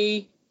brand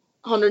new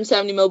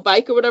 170mm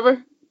bike or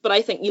whatever, but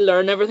I think you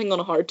learn everything on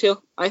a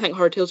hardtail. I think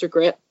hardtails are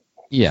great.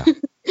 Yeah.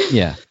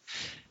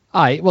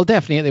 Well,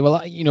 definitely.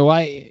 Well, you know,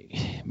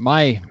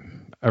 my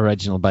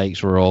original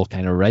bikes were all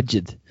kind of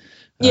rigid,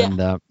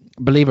 and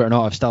believe it or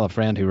not, I've still a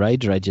friend who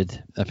rides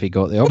rigid if he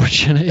got the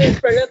opportunity.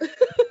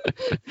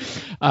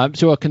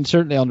 So I can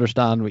certainly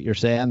understand what you're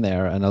saying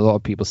there, and a lot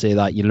of people say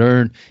that you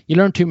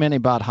learn too many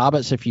bad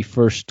habits if you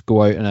first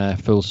go out in a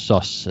full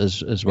sus,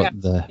 is what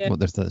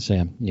they're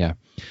saying. Yeah.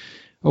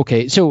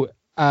 Okay, so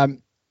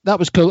that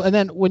was cool. And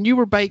then when you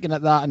were biking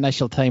at that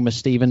initial time with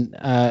Stephen,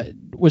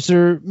 was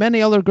there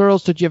many other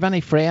girls? Did you have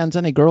any friends,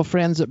 any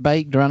girlfriends that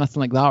biked or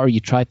anything like that, or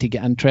you tried to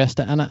get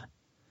interested in it?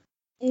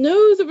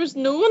 No, there was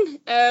no one.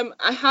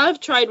 I have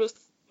tried with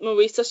my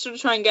wee sister to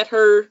try and get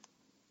her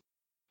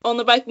on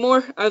the bike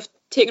more. I've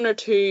taken her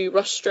to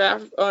I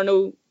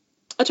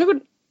took her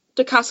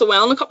to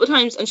Castlewellan a couple of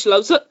times and she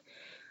loves it.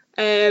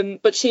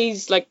 But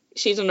she's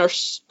a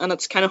nurse and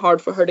it's kind of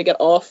hard for her to get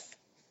off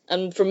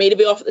and for me to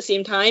be off at the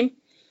same time.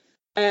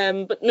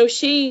 But no,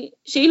 she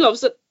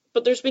loves it.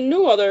 But there's been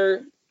no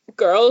other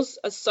girls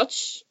as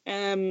such.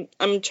 I'm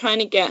trying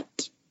to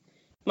get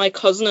my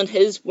cousin and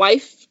his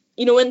wife,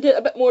 you know, into it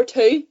a bit more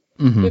too.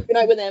 We've been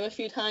out with them a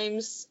few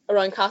times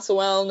around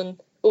Castlewellan, and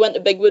we went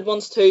to Bigwood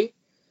once too.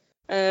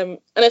 And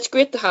it's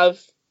great to have,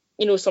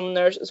 you know, someone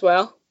there as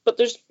well. But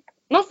there's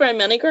not very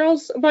many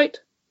girls about.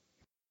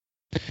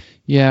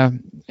 Yeah,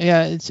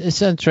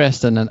 it's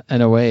interesting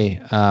in a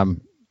way.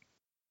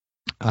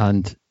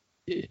 And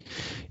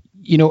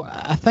you know,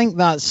 I think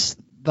that's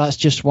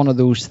just one of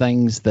those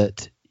things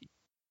that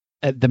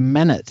at the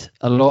minute,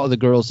 a lot of the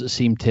girls that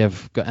seem to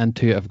have got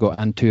into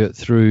it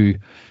through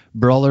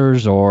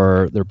brothers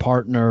or their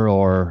partner,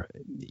 or,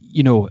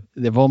 you know,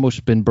 they've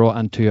almost been brought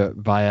into it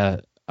via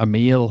a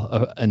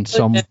male in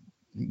some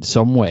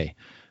way.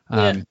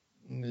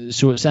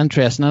 So it's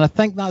interesting, and I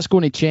think that's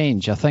going to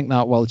change. I think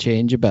that will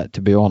change a bit,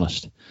 to be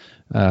honest.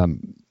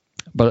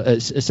 But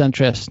it's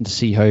interesting to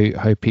see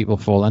how people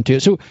fall into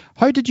it. So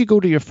how did you go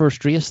to your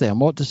first race then?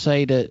 What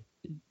decided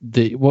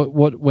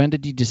when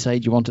did you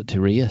decide you wanted to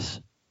race?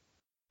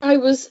 I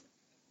was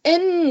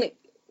in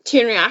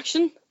Chain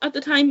Reaction at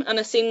the time, and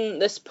I seen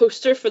this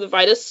poster for the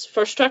Vitus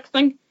First Track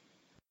thing,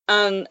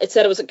 and it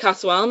said it was at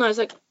Castlewellan, and I was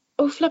like,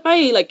 oh flip,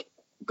 I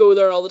go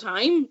there all the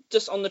time,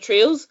 just on the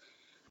trails.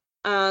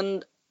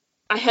 And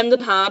I hemmed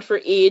and hawed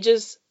for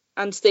ages,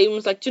 and Stephen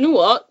was like, do you know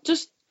what,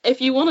 just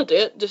if you want to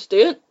do it, just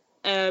do it.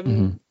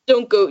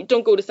 Don't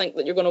go to think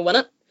that you're going to win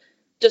it,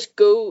 just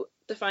go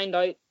to find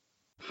out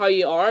how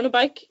you are on a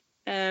bike.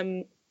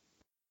 So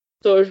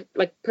I was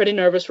pretty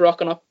nervous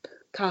rocking up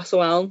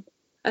Castlewellan.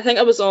 I think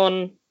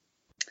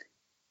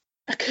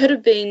I could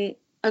have been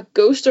a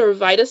Ghost or a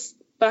Vitus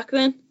back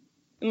then.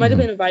 It might have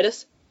been a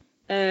Vitus.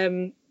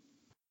 And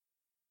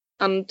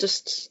I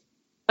just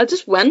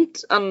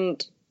went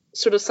and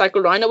sort of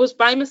cycled around. I was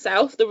by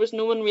myself. There was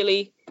no one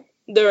really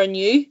there I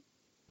knew.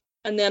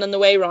 And then on the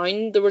way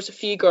round, there was a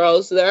few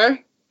girls there.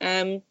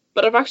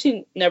 But I've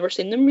actually never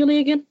seen them really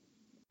again.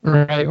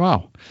 Right,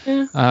 wow.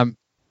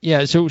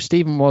 Yeah. So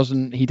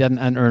Stephen he didn't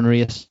enter and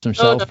race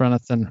himself or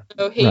anything?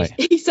 No,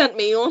 he sent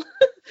me on.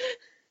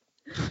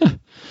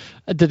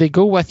 Did he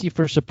go with you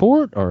for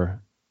support,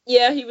 or?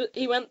 Yeah,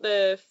 he went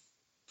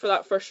for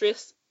that first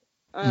race.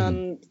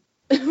 And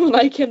when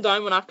I came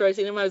down, after I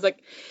seen him, I was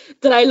like,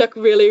 did I look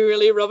really,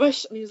 really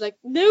rubbish? And he was like,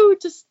 no,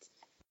 just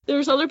there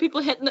was other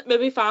people hitting it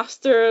maybe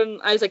faster. And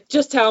I was like,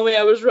 just tell me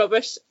I was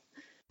rubbish.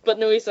 But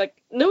no, he's like,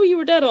 no, you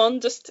were dead on.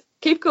 Just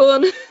keep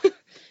going.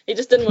 He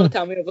just didn't want to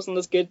tell me it wasn't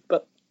as good,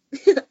 but.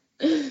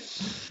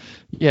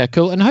 Yeah,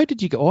 cool. And how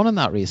did you get on in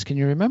that race? Can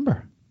you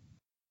remember?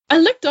 I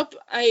looked up.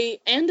 I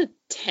ended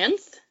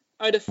 10th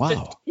out of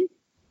 15.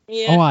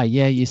 Yeah. Oh,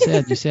 yeah, you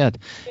said.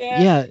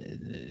 Yeah.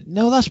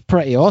 No, that's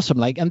pretty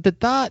awesome. And did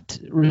that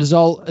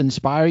result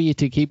inspire you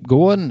to keep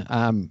going?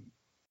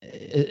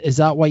 Is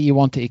that why you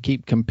wanted to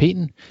keep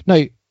competing?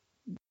 Now,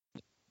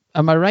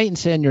 am I right in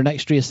saying your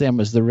next race then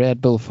was the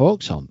Red Bull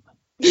Fox Hunt?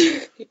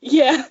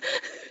 Yeah.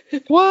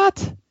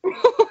 What?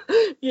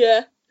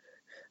 Yeah.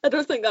 I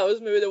don't think that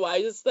was maybe the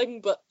wisest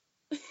thing, but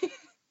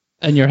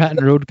And you're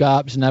hitting road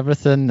gaps and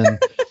everything, and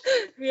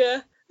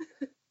yeah.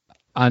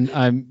 and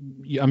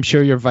I'm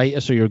sure your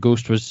Vitus or your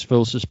Ghost was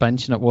full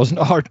suspension. It wasn't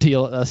a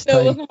hardtail at this No,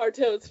 time. it wasn't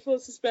hardtail. It's full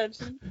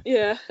suspension.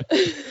 Yeah.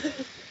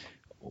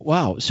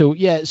 Wow. So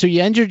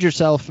you injured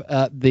yourself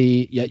at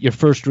your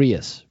first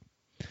race.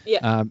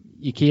 Yeah.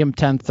 You came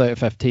 10th out of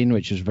 15,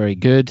 which was very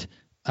good.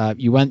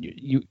 You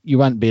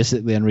went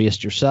basically and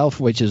raced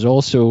yourself, which is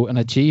also an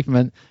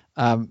achievement.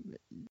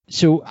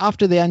 So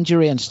after the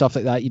injury and stuff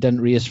like that, you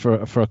didn't race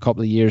for a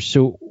couple of years.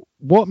 So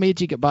what made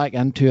you get back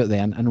into it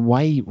then, and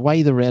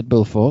why the Red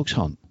Bull Fox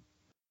Hunt?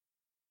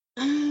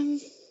 I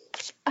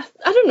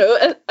don't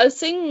know. I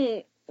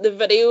seen the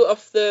video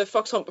of the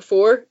Fox Hunt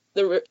before,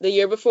 the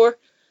year before.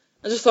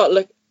 I just thought it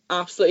looked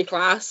absolutely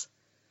class.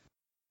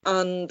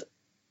 And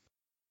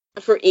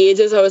for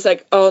ages I was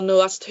like, oh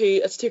no,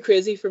 it's too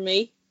crazy for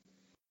me.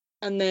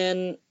 And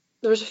then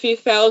there was a few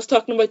fellas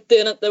talking about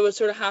doing it that was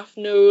sort of half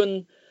no,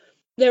 and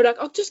they were like,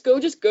 oh, just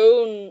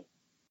go. And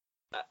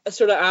I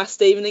sort of asked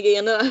Stephen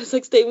again, and I was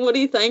like, Stephen, what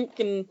do you think?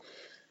 And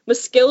my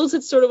skills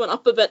had sort of went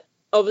up a bit,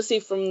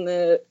 obviously, from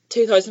the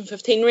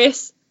 2015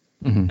 race.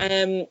 Mm-hmm.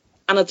 And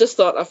I just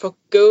thought, if I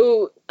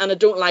go and I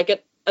don't like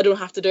it, I don't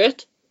have to do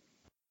it.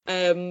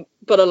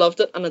 But I loved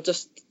it, and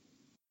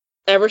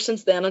ever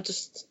since then,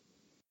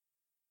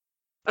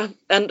 I've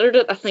entered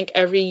it, I think,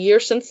 every year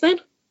since then.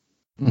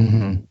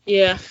 Mm-hmm.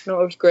 Yeah,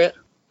 no, it was great.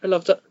 I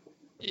loved it.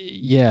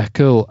 Yeah,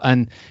 cool.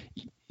 And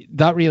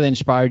that really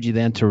inspired you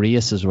then to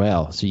race as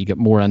well, so you get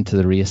more into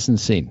the racing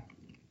scene.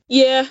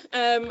 Yeah,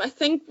 I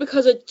think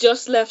because I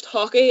just left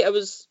hockey, I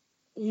was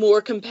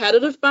more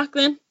competitive back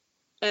then.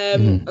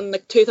 In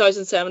like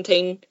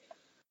 2017,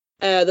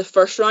 the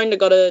first round I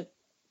got a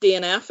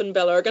DNF in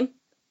Bellurgan,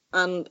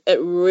 and it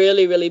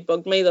really, really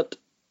bugged me that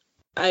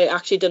I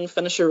actually didn't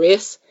finish a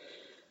race.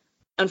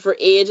 And for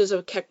ages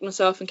I kicked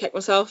myself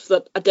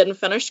that I didn't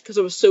finish because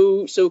I was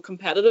so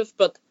competitive.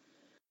 But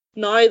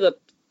now that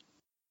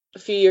a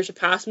few years have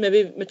passed,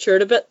 maybe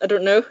matured a bit, I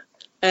don't know.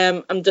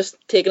 I'm just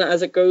taking it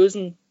as it goes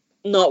and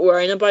not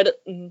worrying about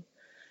it.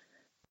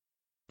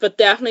 But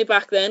definitely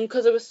back then,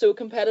 because I was so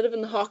competitive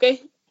in the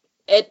hockey,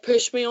 it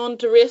pushed me on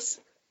to race.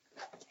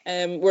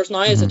 Whereas now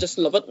I just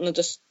love it, and I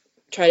just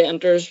try to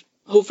enter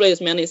hopefully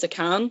as many as I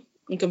can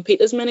and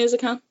compete as many as I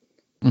can.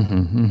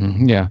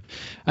 Yeah.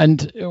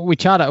 And we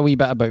chatted a wee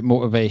bit about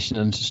motivation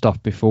and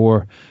stuff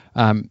before,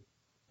 and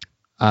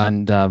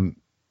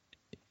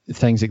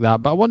things like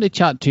that. But I want to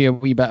chat to you a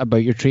wee bit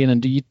about your training.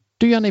 Do you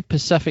do any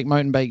Pacific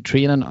mountain bike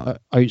training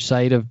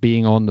outside of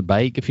being on the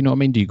bike, if you know what I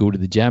mean? Do you go to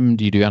the gym?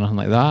 Do you do anything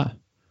like that?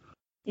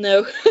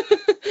 No.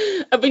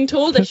 I've been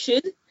told I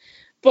should,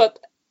 but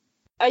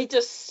I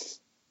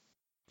just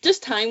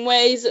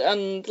time-wise,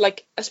 and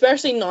like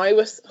especially now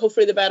with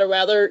hopefully the better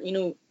weather,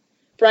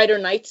 brighter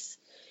nights,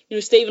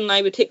 Stephen and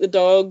I would take the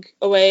dog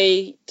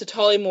away to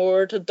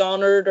Tollymore, to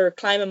Donard, or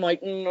climb a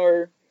mountain,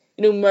 or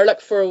Murlock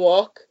for a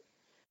walk,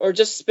 or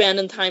just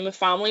spending time with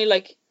family.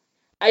 Like,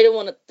 I don't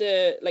want it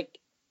to like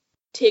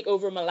take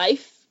over my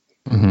life,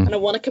 and I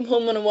want to come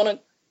home and I want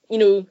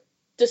to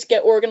just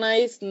get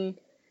organized, and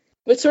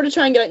we'd sort of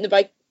try and get out on the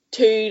bike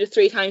 2 to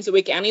 3 times a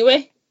week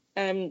anyway.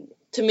 To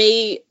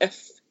me,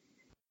 if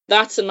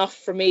that's enough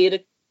for me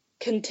to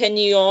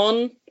continue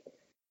on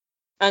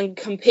and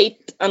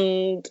compete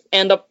and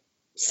end up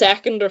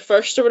second or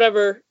first or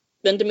whatever,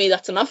 then to me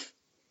that's enough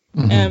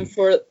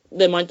for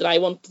the amount that I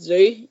want to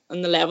do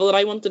and the level that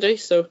I want to do.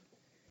 So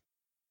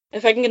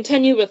if I can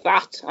continue with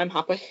that, I'm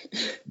happy.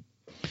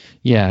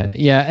 Yeah.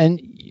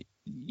 And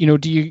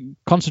do you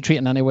concentrate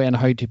in any way on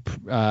how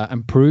to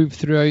improve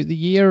throughout the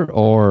year,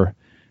 or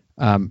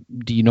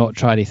do you not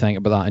try to think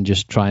about that and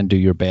just try and do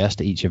your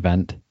best at each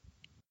event?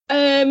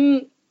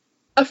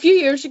 A few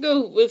years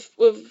ago,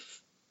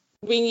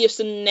 we used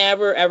to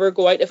never ever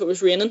go out if it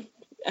was raining.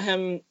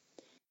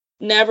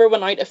 Never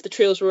went out if the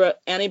trails were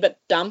any bit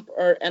damp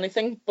or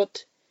anything.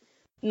 But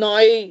now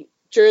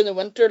during the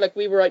winter, like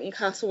we were out in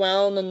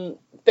Castlewellan and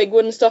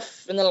Bigwood and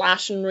stuff in the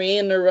lashing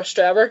rain or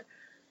Rustrevor,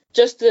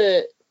 just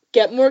to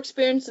get more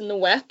experience in the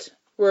wet.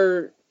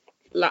 Where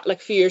like a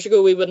few years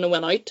ago we wouldn't have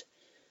went out.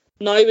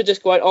 Now we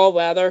just go out all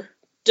weather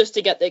just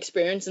to get the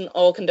experience in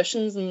all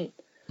conditions and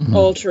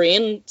all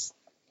terrain.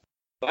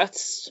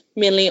 That's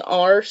mainly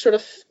our sort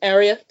of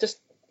area.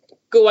 Just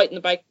go out in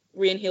the bike,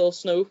 rain, hail,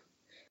 snow,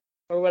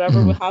 or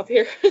whatever we have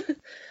here.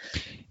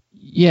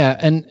 Yeah,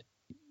 and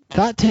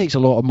that takes a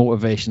lot of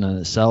motivation in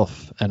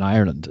itself in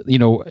Ireland.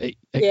 It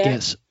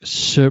gets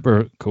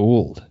super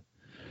cold.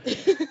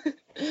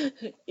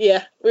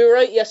 Yeah, we were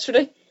out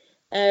yesterday.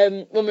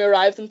 When we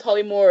arrived in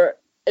Tollymore,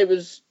 it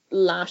was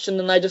lashing,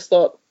 and I just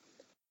thought,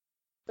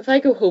 if I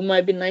go home,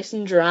 I'd be nice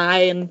and dry,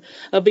 and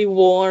I'll be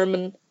warm,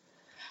 and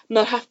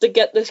not have to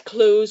get this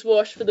clothes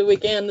washed for the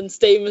weekend. And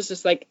Steve was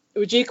just like,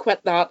 would you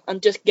quit that and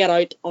just get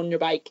out on your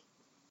bike?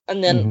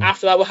 And then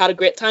after that, we had a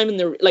great time, and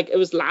it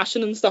was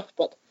lashing and stuff,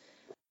 but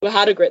we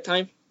had a great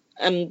time.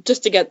 And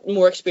just to get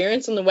more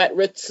experience on the wet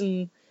routes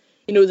and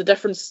the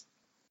different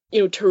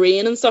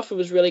terrain and stuff, it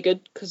was really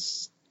good,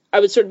 because I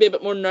would sort of be a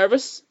bit more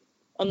nervous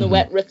on the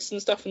wet routes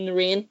and stuff in the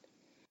rain.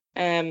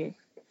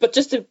 But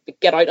just to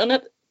get out on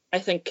it, I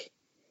think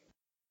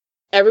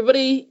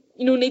everybody,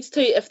 needs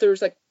to, if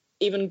there's like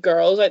even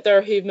girls out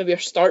there who maybe are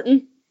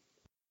starting,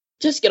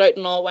 just get out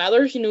in all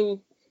weathers.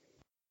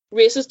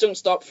 Races don't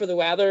stop for the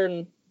weather,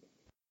 and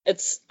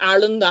it's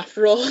Ireland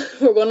after all.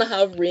 We're going to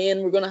have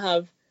rain, we're going to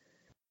have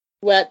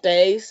wet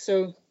days,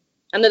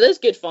 and it is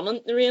good fun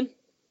in the rain,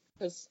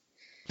 because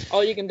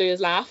all you can do is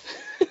laugh.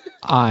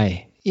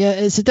 Aye. Yeah,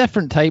 it's a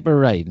different type of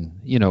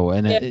riding,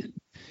 and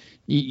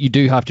you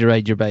do have to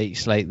ride your bike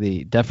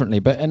slightly differently.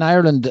 But in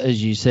Ireland,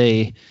 as you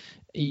say,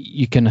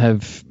 you can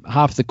have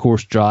half the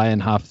course dry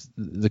and half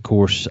the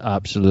course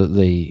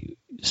absolutely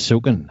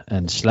soaking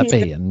and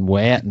slippy and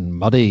wet and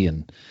muddy.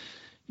 And,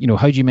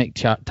 how do you make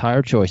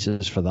tire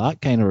choices for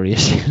that kind of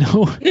race,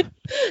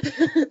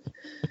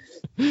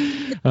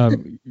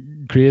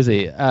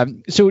 Crazy.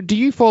 So do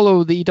you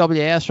follow the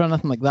EWS or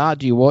anything like that?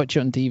 Do you watch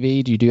it on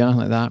TV? Do you do anything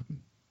like that?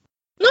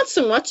 Not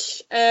so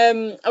much.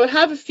 I would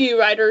have a few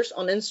riders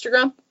on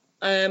Instagram.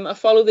 I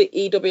follow the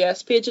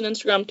EWS page on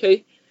Instagram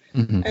too,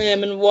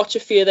 and watch a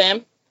few of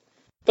them.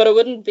 But I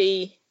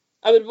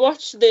would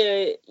watch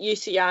the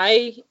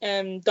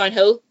UCI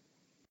downhill.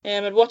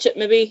 I'd watch it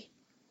maybe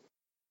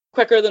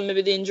quicker than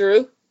maybe the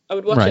Enduro. I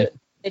would watch it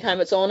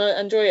anytime it's on. I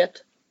enjoy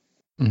it.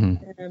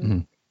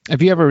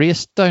 Have you ever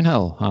raced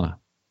downhill, Hannah?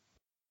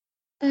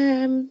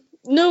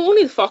 No,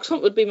 only the Fox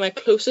Hunt would be my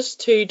closest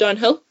to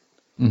downhill.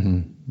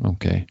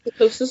 Okay. The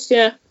closest,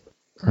 yeah.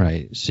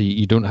 Right. So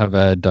you don't have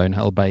a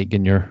downhill bike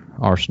in your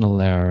arsenal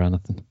there or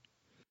anything?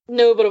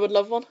 No, but I would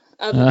love one.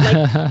 I'd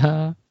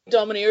like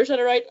Domineers that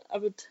are right. I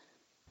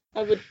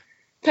would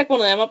pick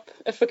one of them up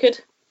if I could.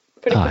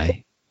 Pretty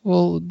quickly.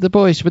 Well, would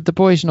the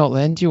boys not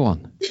lend you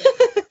one?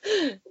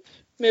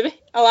 Maybe.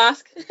 I'll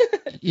ask.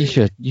 You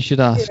should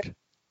ask. Yeah.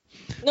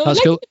 No,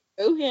 that's cool.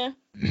 Yeah.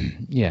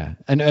 Yeah.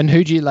 And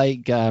who do you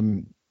like?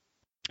 Who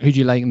do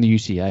you like in the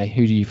UCI?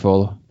 Who do you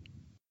follow?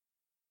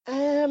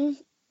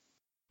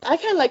 I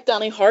kind of like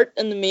Danny Hart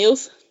in the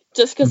males,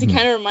 just because he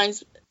kind of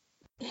reminds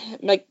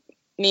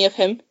me of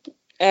him.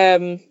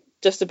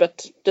 Just a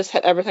bit, just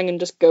hit everything and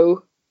just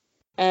go.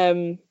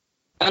 And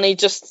he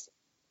just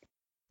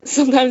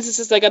sometimes it's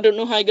just like I don't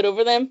know how I get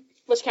over them,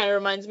 which kind of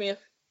reminds me of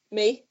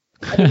me.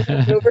 I don't know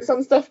how to get over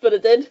some stuff, but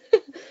it did.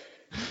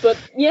 But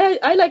yeah,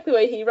 I like the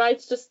way he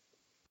rides, just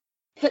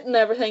hitting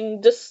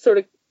everything, just sort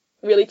of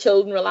really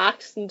chilled and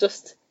relaxed, and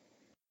just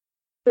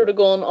sort of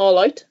going all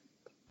out.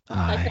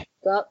 Aye. I like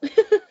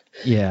that.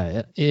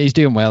 Yeah, he's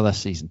doing well this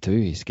season too.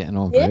 He's getting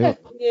on very well.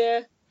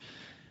 Yeah.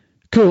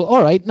 Cool.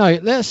 All right, now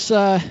let's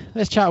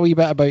chat a wee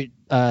bit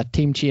about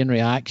Team Chain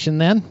Reaction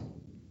then.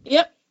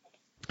 Yep.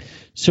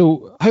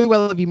 So, how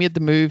well have you made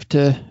the move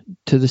to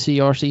the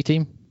CRC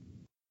team?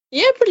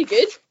 Yeah, pretty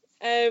good.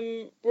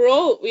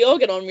 We all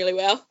get on really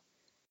well.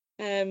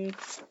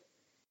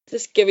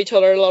 Just give each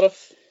other a lot of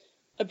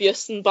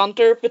abuse and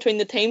banter between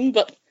the team,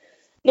 but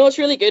no, it's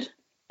really good.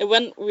 It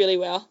went really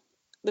well.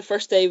 The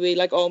first day we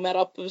all met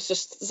up, it was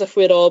just as if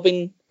we'd all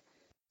been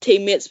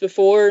teammates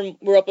before, and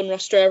we're up in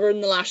Rostrevor in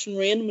the lashing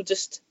rain.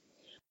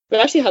 We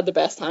actually had the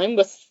best time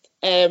with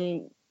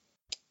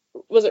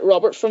was it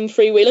Robert from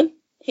Freewheeling?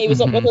 He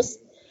was up with us.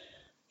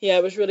 Yeah,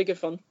 it was really good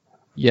fun.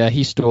 Yeah,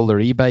 he stole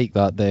their e-bike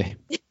that day.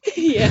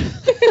 Yeah.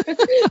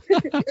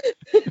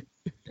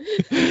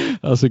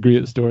 That's a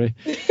great story.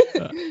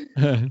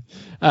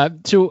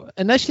 So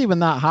initially when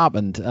that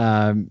happened,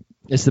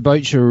 it's the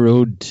Boucher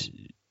Road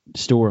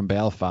store in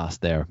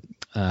Belfast there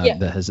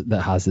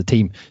that has the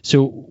team.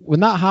 So when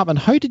that happened,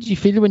 how did you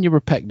feel when you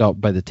were picked up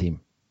by the team?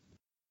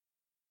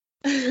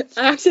 I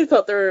actually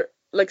thought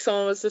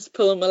someone was just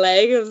pulling my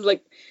leg. It was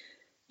like,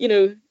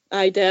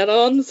 I dead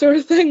on sort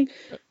of thing.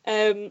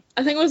 I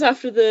think it was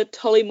after the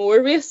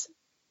Tullymore race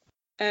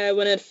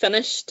when it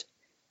finished,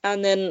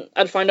 and then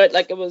I'd found out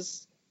it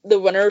was the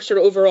winner sort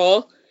of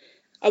overall.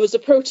 I was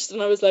approached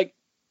and I was like,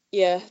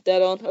 yeah,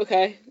 dead on,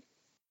 okay,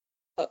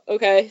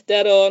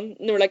 dead on.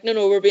 And they were like,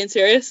 no, we're being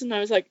serious. And I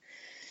was like,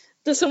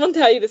 does someone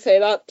tell you to say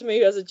that to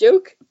me as a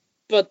joke?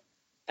 But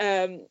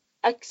I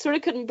sort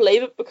of couldn't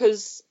believe it,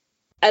 because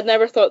I'd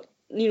never thought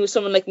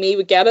someone like me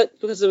would get it,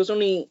 because it was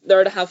only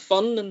there to have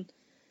fun, and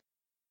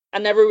I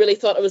never really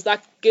thought it was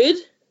that good.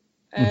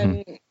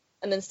 And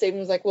then Stephen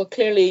was like, well,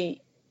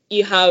 clearly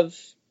you have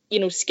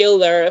skill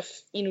there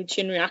if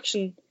Chain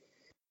Reaction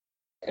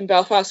in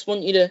Belfast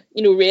want you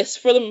to race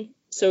for them.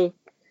 So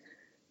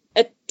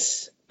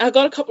I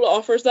got a couple of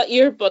offers that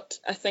year, but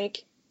I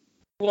think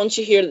once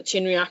you hear that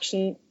Chain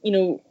Reaction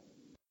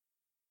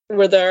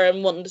were there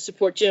and wanting to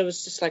support you, it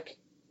was just like,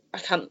 I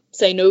can't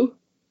say no,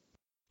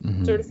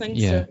 sort of thing.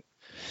 Yeah.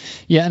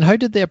 Yeah, and how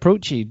did they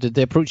approach you? Did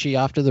they approach you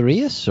after the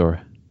race,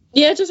 or?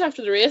 Yeah, just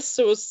after the race.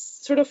 So it was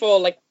sort of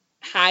all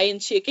high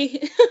and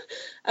shaky.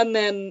 And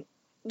then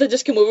they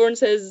just come over and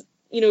says,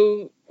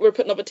 we're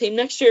putting up a team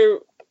next year.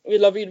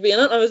 We'd love you to be in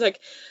it. And I was like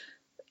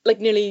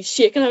nearly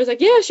shaking. I was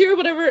like, yeah, sure,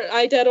 whatever.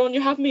 I dead on.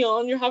 You're having me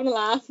on. You're having a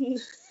laugh. And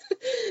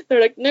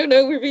they're like, no,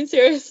 we're being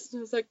serious. And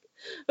I was like,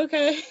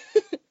 okay.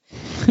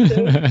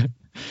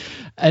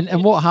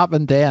 And what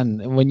happened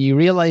then when you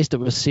realised it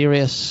was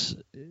serious?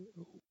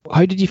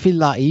 How did you feel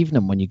that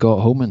evening when you got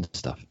home and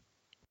stuff?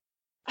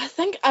 I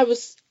think I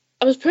was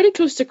pretty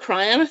close to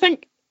crying, I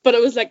think, but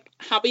it was like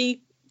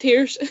happy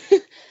tears.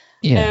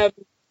 Yeah.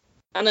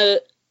 And I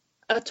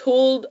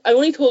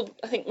only told,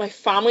 I think, my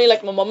family,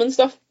 like my mum and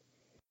stuff,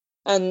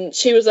 and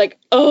she was like,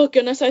 "Oh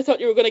goodness, I thought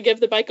you were going to give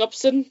the bike up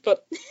soon,"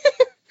 but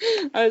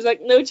I was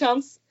like, "No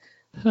chance."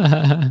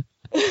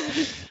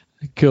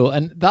 Cool.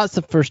 And that's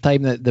the first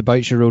time that the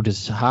Boucher Road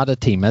has had a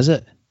team, is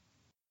it?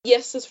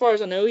 Yes, as far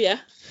as I know, yeah.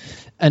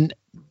 And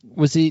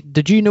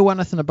did you know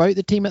anything about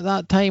the team at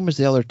that time? Was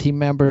the other team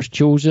members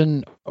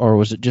chosen, or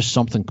was it just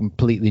something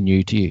completely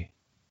new to you?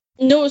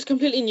 No, it was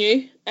completely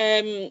new.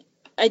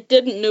 I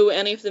didn't know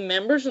any of the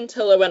members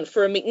until I went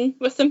for a meeting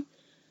with them.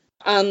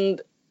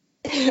 And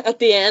at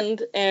the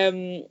end,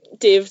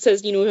 Dave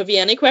says, have you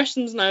any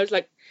questions? And I was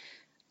like,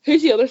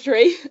 who's the other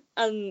three?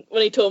 And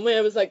when he told me,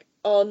 I was like,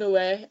 oh, no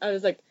way. I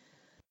was like,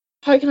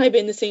 how can I be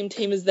in the same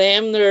team as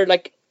them? They're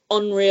like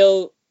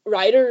unreal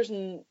riders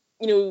and,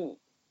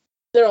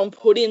 they're on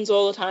podiums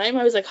all the time.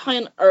 I was like, how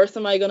on earth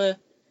am I going to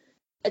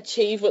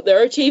achieve what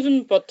they're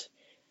achieving? But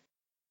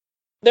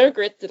they're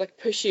great to like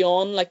push you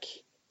on. Like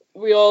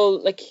we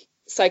all like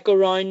cycle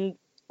around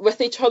with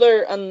each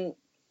other, and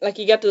like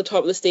you get to the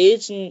top of the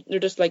stage and they're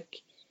just like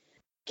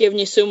giving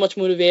you so much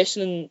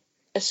motivation, and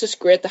it's just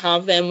great to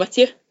have them with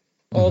you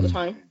all the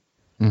time.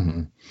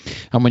 Mm-hmm.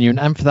 And when you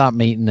went in for that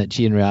meeting at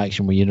Chain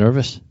Reaction, were you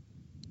nervous?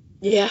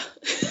 Yeah.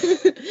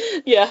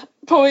 Yeah,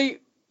 probably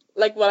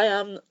like what I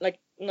am like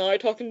now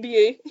talking to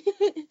you.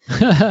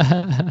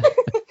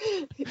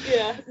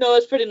 Yeah, no, I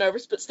was pretty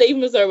nervous, but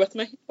Stephen was there with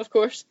me, of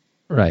course.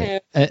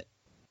 Right.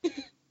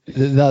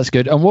 That's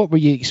good. And what were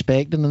you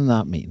expecting in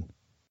that meeting?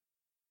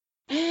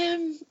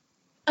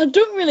 I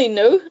don't really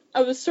know.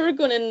 I was sort of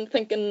going in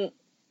thinking,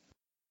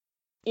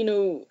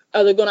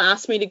 are they going to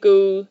ask me to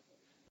go,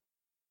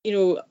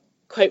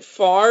 quite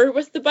far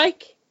with the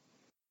bike?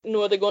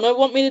 Are they going to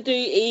want me to do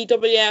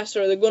EWS,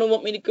 or are they going to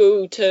want me to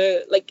go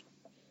to like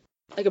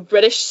a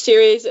British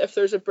series if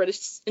there's a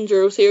British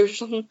enduro series or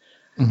something?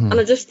 Mm-hmm. And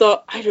I just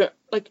thought, I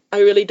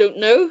really don't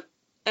know.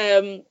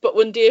 But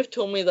when Dave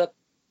told me that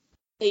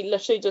he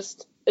literally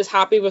just is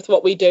happy with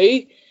what we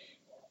do,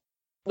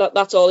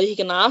 that's all he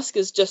can ask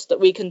is just that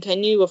we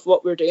continue with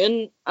what we're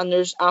doing, and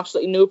there's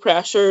absolutely no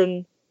pressure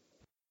and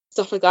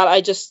stuff like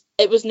that.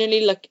 It was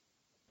nearly like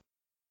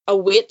a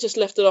weight just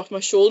lifted off my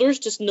shoulders,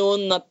 just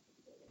knowing that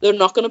they're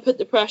not going to put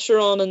the pressure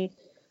on, and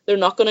they're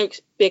not going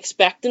to be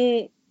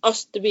expecting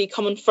us to be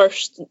coming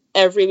first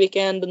every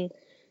weekend and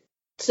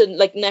to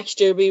like next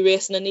year be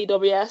racing in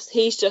EWS.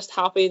 He's just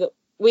happy that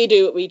we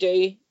do what we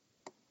do,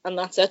 and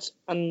that's it,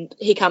 and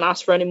he can't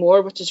ask for any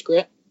more, which is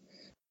great.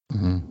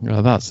 Mm-hmm.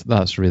 Well,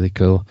 that's really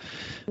cool.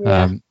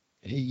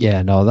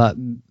 Yeah. No,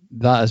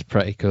 that is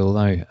pretty cool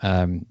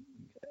now.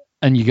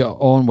 And you got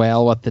on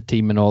well with the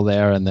team and all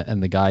there, and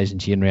the guys in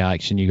Chain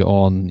Reaction. You got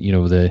on,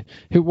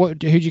 who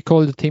do you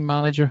call the team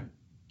manager?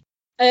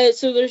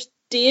 So there's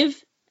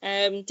Dave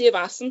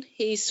Aston.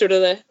 He's sort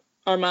of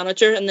our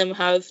manager, and then we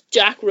have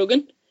Jack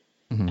Rogan.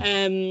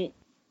 Mm-hmm.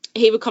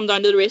 He would come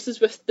down to the races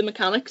with the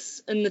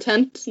mechanics in the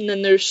tent, and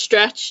then there's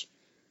Stretch,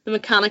 the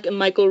mechanic, and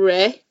Michael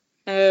Ray.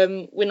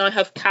 We now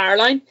have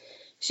Caroline.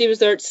 She was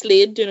there at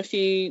Slade doing a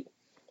few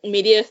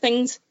media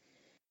things,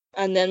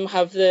 and then we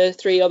have the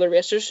three other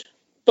racers.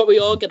 But we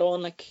all get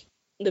on like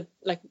the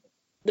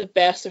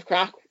best of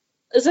crack,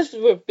 as if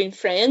we've been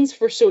friends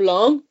for so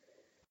long.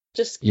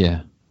 Just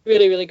really,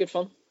 really good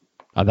fun.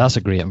 Oh, that's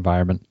a great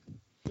environment.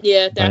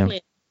 Yeah,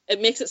 definitely.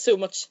 It makes it so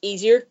much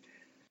easier,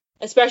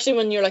 especially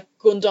when you're like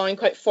going down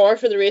quite far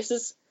for the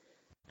races,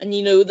 and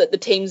you know that the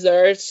team's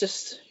there. You're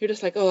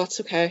just like, oh,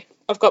 that's okay.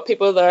 I've got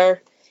people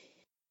there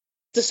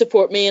to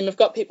support me, and I've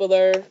got people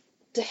there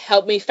to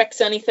help me fix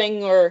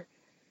anything, or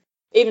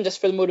even just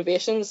for the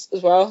motivations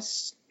as well.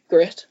 It's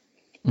great.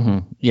 Mm-hmm.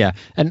 Yeah.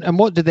 And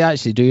what do they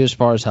actually do as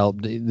far as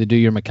help? Do they do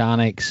your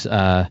mechanics?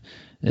 Do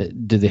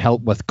they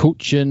help with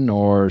coaching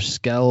or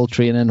skill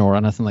training or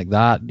anything like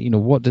that?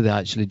 What do they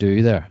actually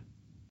do there?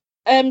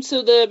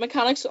 So the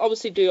mechanics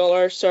obviously do all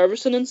our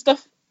servicing and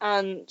stuff,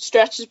 and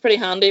Stretch is pretty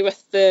handy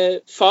with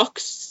the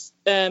Fox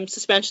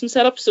suspension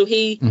setup. So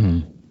he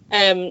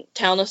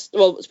telling us,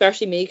 well,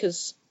 especially me,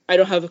 because I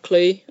don't have a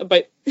clue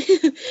about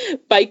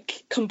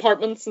bike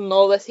compartments and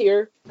all this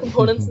here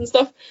components and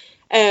stuff.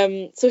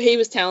 So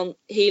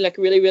he like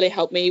really, really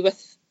helped me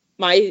with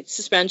my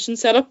suspension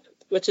setup,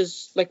 which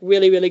is like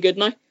really, really good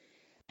now.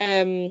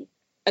 And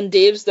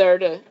Dave's there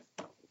to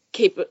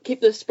keep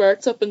the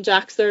spirits up, and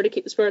Jack's there to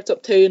keep the spirits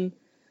up too, and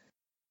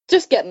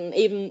just getting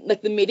even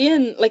like the media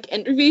and like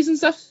interviews and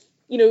stuff,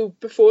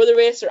 before the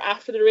race or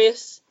after the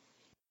race,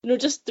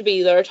 just to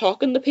be there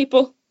talking to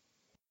people.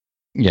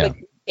 Yeah.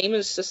 Like, the team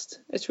is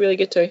it's really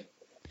good too.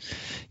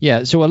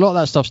 Yeah, so a lot of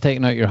that stuff's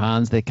taken out of your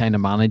hands. They kind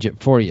of manage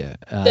it for you.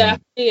 Yeah.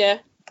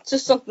 It's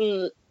just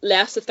something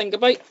less to think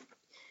about.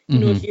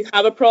 If you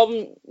have a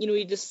problem,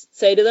 you just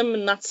say to them,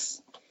 and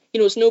that's,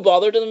 it's no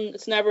bother to them.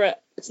 It's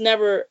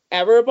never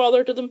ever a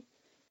bother to them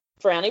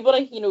for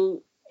anybody.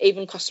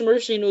 even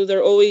customers, you know,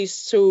 they're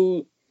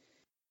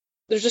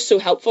just so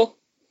helpful,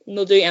 and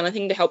they'll do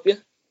anything to help you.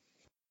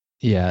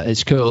 Yeah,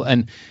 it's cool.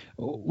 And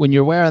when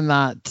you're wearing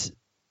that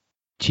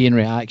Chain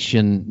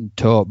Reaction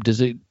top,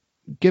 does it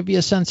give you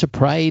a sense of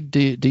pride?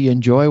 Do you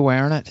enjoy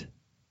wearing it?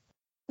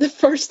 The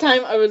first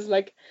time I was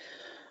like,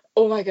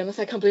 oh my goodness,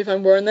 I can't believe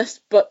I'm wearing this.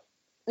 But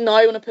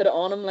now when I put it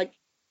on, I'm like,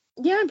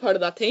 yeah, I'm part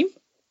of that team.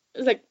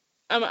 It's like,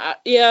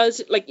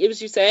 it's like,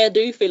 as you say, I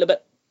do feel a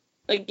bit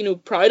like, you know,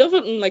 proud of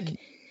it, and like,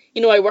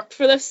 you know, I worked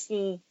for this,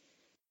 and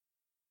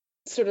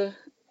sort of,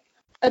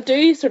 I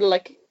do sort of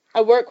like,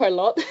 I work quite a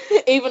lot.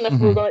 Even if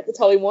we're going out to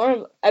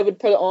Tollymore, I would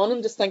put it on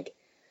and just think,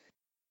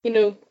 you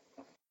know,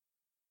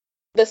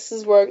 this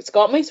is where it's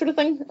got me, sort of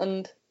thing.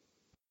 And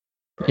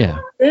yeah,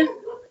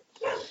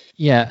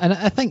 and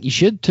I think you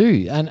should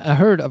too. And I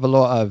heard of a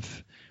lot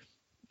of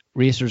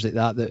racers like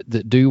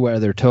that do wear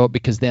their top,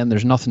 because then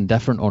there's nothing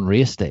different on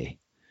race day.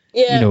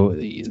 Yeah, you know,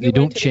 they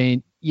don't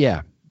change.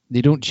 Yeah,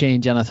 they don't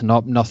change anything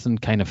up. Nothing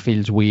kind of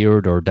feels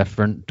weird or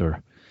different,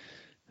 or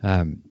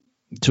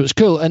so it's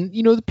cool. And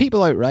you know, the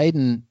people out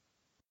riding,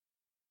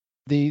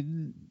 they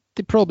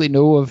probably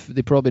know of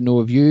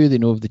you. They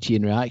know of the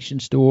Chain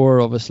Reaction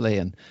store, obviously,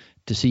 and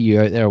to see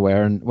you out there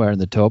wearing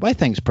the top, I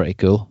think is pretty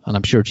cool. And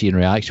I'm sure Chain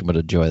Reaction would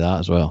enjoy that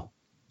as well.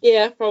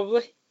 Yeah,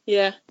 probably.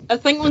 Yeah, I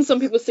think when some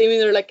people see me,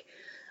 they're like,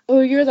 "Oh,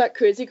 you're that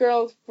crazy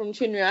girl from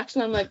Chain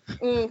Reaction." I'm like,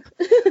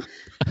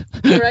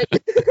 You're right.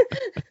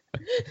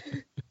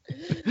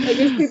 I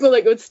guess people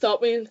like would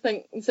stop me and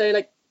think and say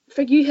like,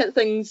 "Fig, you hit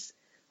things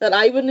that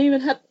I wouldn't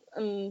even hit,"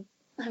 and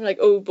I'm like,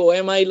 "Oh boy,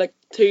 am I like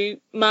too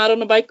mad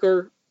on a bike,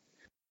 or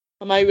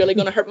am I really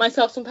going to hurt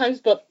myself sometimes?"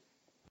 But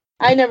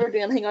I never do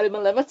anything out of my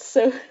limits,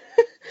 so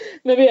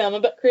maybe I'm a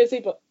bit crazy,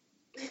 but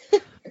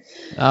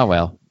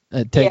well,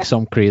 it takes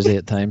some crazy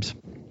at times.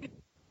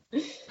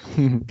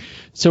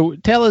 So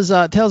tell us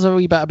a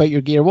wee bit about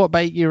your gear. What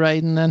bike you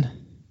riding then?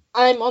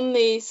 I'm on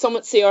the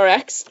Summit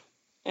CRX,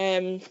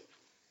 the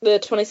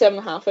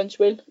 27.5-inch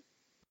wheel.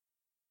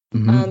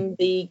 And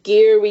the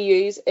gear we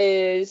use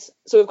is,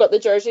 so we've got the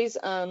jerseys,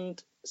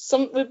 and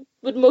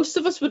most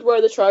of us would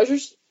wear the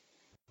trousers,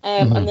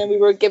 and then we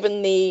were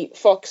given the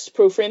Fox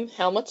Pro Frame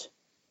helmet,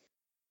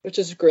 which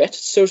is great.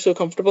 So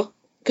comfortable,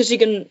 because you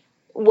can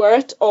wear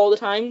it all the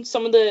time.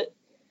 Some of the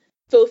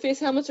full face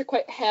helmets are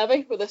quite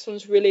heavy, but this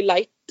one's really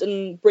light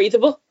and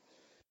breathable.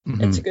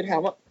 It's a good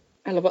helmet.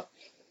 I love it.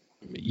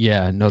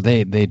 Yeah, no,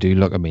 they do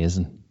look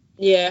amazing.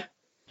 Yeah.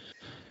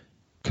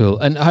 Cool.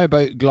 And how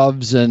about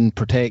gloves and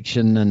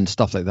protection and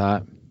stuff like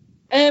that?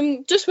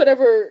 Just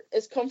whatever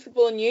is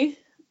comfortable in you.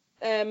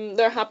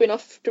 They're happy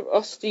enough to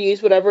us to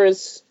use whatever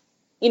is,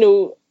 you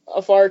know,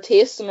 of our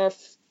taste and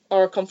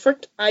our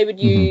comfort. I would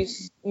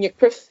use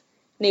Nukeproof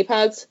knee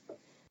pads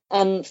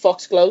and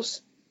Fox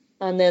gloves,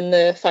 and then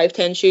the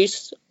 510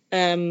 shoes.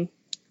 I'm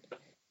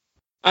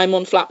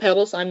on flat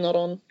pedals. I'm not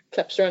on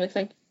clips or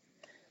anything.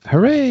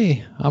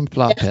 Hooray! I'm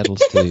flat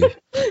pedals too.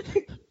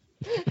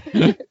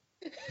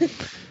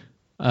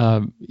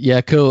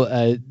 Yeah, cool.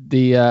 And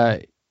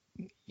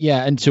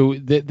so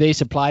they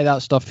supply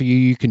that stuff for you.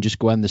 You can just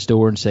go in the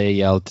store and say,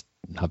 yeah, I'll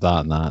have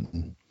that and that.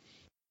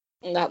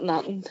 And that,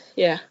 and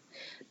yeah.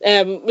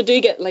 We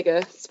do get like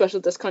a special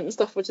discount and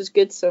stuff, which is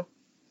good. So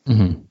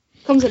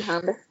comes in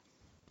handy.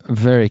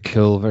 Very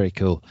cool, very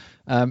cool.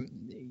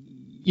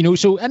 You know,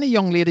 so any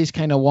young ladies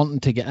kind of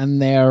wanting to get in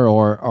there,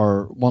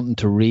 or wanting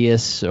to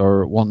race,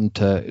 or wanting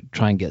to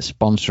try and get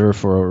sponsors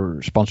for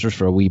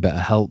a wee bit of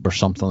help or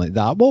something like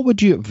that, what would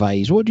you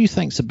advise? What do you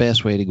think is the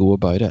best way to go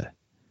about it?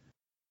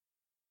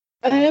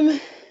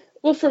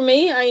 Well, for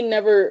me, I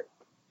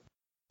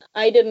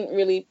didn't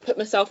really put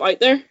myself out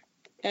there.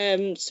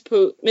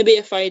 Suppose maybe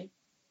if I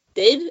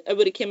did, I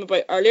would have came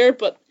about earlier,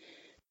 but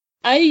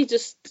I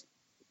just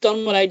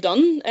done what I'd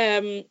done.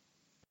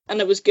 And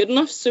it was good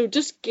enough. So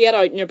just get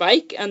out on your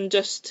bike and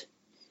just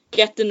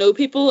get to know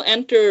people,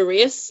 enter a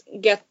race,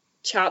 get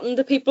chatting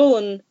to people.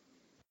 And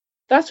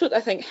that's what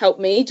I think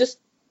helped me, just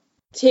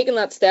taking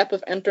that step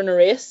of entering a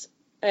race.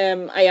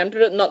 I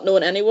entered it not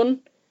knowing anyone,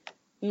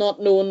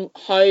 not knowing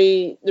how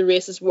the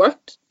races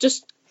worked,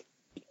 just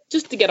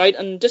to get out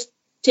and just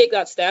take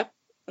that step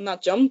and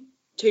that jump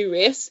to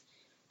race,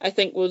 I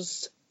think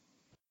was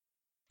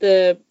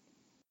the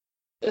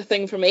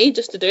thing for me,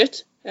 just to do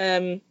it.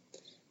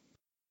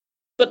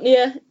 But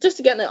yeah, just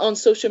to get it on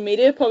social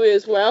media probably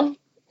as well,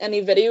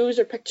 any videos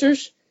or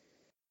pictures,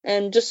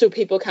 and just so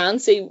people can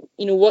see,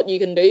 you know, what you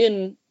can do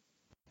and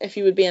if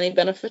you would be any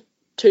benefit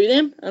to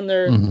them and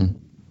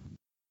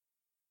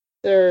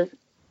their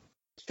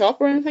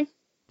shop or anything.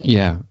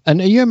 Yeah.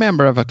 And are you a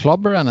member of a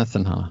club or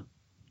anything, huh?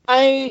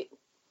 I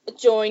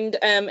joined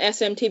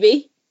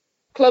SMTB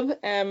club,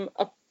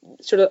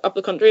 up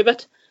the country a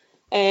bit.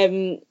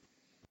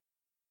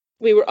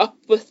 We were up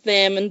with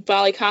them in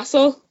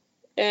Ballycastle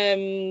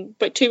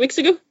about 2 weeks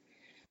ago.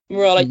 We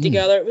were all out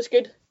together. It was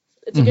good.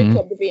 It's a good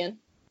club to be in.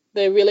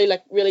 They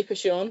really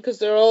push you on, because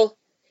they're all,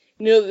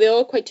 you know, they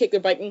all quite take their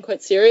biking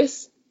quite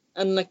serious,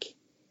 and like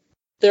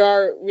they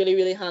are really,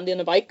 really handy on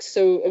the bike.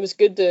 So it was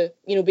good to,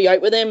 you know, be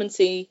out with them and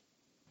see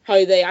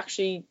how they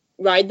actually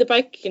ride the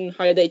bike and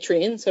how they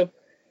train. So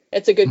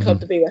it's a good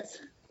club to be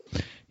with.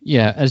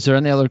 Yeah. Is there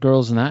any other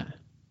girls in that?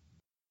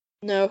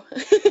 No.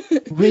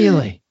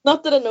 Really?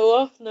 Not that I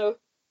know of, no.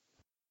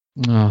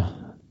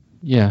 Oh,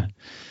 yeah.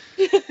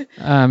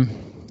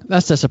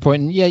 That's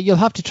disappointing. Yeah, you'll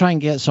have to try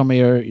and get some of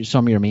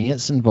your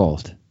mates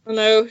involved. I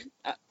know.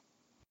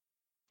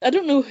 I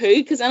don't know who,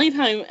 because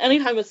anytime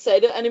I say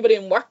to anybody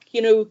in work,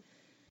 you know,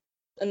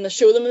 and they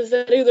show them a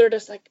video, they're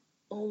just like,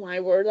 oh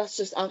my word, that's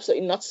just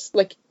absolutely nuts.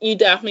 Like, you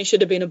definitely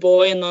should have been a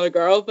boy and not a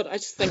girl. But I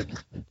just think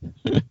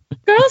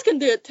girls can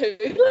do it too.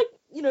 Like,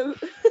 you know.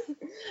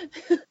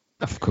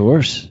 Of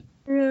course.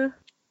 Yeah.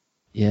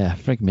 Yeah,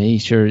 frig me,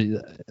 sure.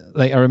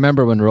 Like, I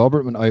remember when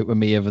Robert went out with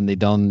me, when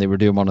they were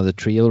doing one of the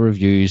trail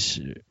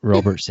reviews,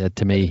 Robert said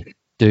to me,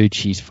 dude,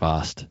 she's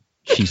fast.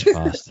 She's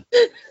fast.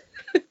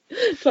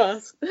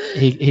 Class.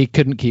 He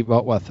couldn't keep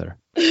up with her.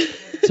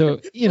 So,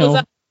 you know. Was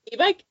that an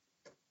e-bike?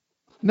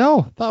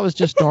 No, that was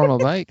just normal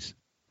bikes.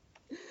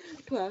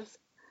 Class.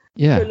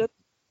 Yeah. Brilliant.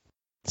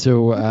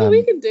 So well,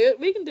 we can do it.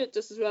 We can do it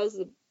just as well as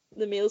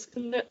the males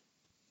can do it.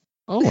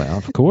 Oh, well,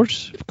 of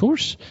course.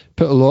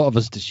 Put a lot of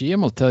us to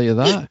shame, I'll tell you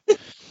that.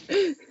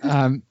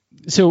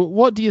 So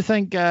what do you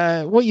think, what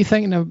are you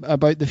thinking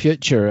about the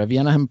future? Have you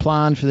anything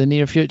planned for the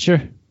near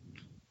future?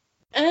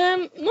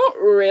 Not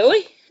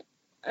really.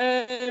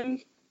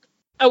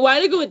 A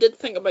while ago I did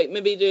think about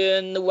maybe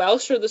doing the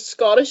Welsh or the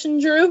Scottish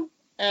enduro,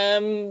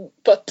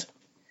 but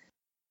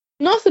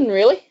nothing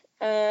really.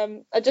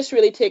 I just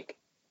really take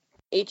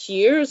each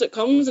year as it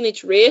comes and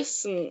each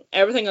race and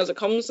everything as it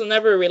comes. I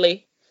never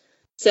really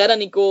set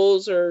any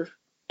goals or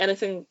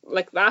anything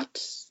like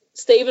that.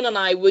 Stephen and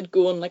I would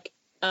go on like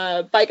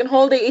a biking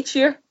holiday each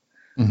year.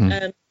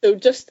 And so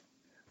just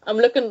I'm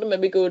looking to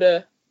maybe go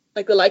to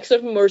like the likes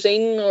of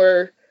Morzine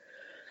or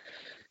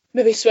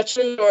maybe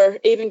Switzerland or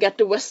even get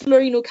to Whistler,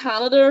 you know,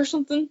 Canada or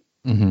something.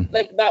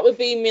 Like that would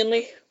be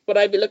mainly what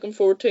I'd be looking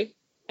forward to.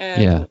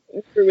 Never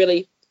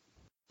really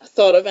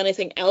thought of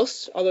anything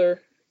else other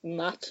than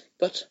that,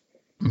 but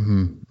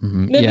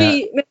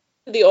maybe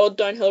the odd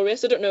downhill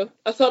race. I don't know.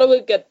 I thought I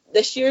would get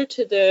this year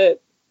to the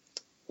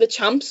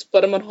Champs,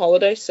 but I'm on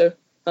holiday, so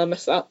I'll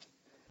miss that.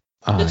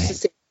 Just to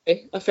see how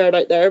I fared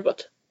out there,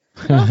 but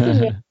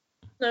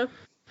no.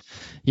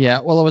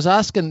 Yeah, well, I was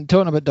talking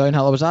about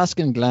downhill, I was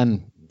asking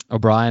Glenn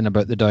O'Brien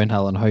about the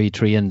downhill and how he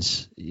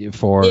trains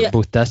for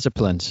both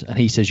disciplines, and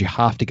he says you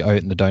have to get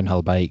out on the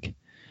downhill bike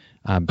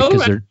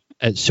because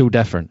it's so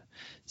different.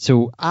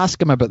 So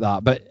ask him about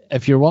that. But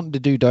if you're wanting to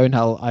do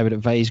downhill, I would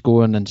advise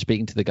going and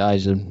speaking to the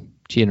guys in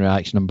Chain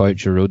Reaction and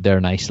Boucher Road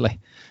there nicely.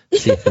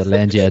 See if they'll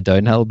lend you a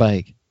downhill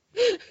bike.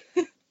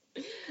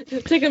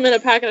 Take them in a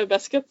packet of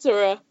biscuits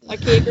or a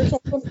cake or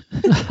something.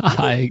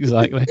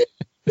 Exactly.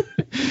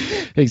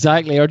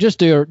 Exactly. Or just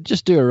do a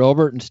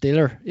Robert and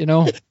Steeler, you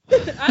know.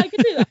 I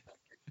can do that.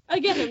 I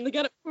get him to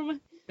get it for me.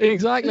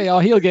 Exactly. Oh,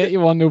 he'll get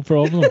you one, no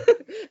problem.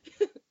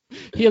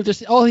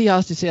 All he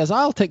has to say is,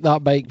 I'll take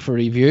that bike for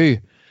review,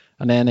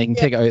 and then he can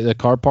take it out of the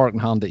car park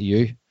and hand it to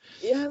you.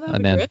 Yeah,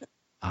 that'd be great.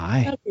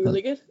 That'd be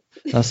really good.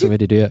 That's the way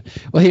to do it.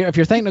 Well, here, if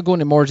you're thinking of going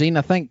to Morzine,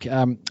 I think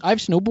I've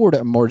snowboarded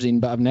at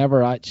Morzine, but I've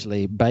never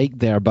actually biked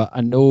there. But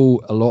I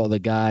know a lot of the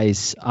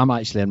guys. I'm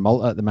actually in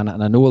Malta at the minute,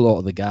 and I know a lot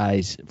of the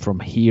guys from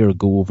here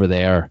go over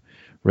there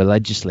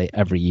religiously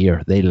every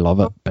year. They love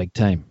it big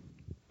time.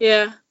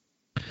 Yeah.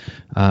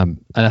 And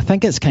I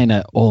think it's kind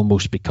of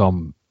almost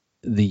become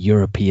the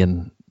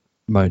European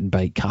mountain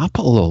bike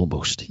capital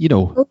almost. You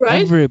know,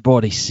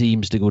 everybody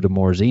seems to go to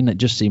Morzine. It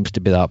just seems to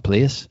be that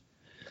place.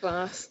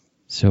 Class.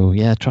 So,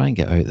 yeah, try and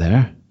get out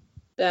there.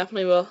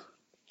 Definitely will.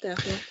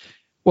 Definitely.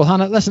 Well,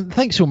 Hannah, listen,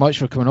 thanks so much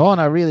for coming on.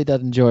 I really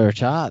did enjoy our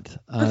chat.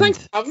 Well, thanks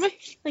for having me.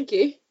 Thank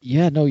you.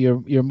 Yeah, no,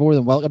 you're more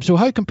than welcome. So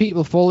how can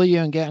people follow you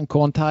and get in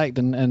contact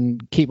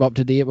and keep up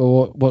to date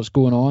with what's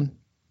going on?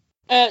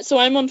 So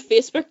I'm on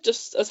Facebook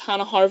just as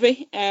Hannah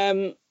Harvey.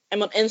 I'm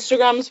on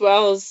Instagram as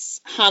well as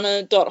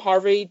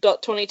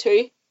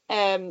hannah.harvey.22.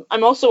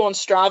 I'm also on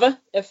Strava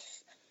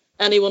if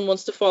anyone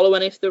wants to follow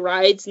any of the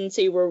rides and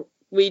see where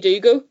we do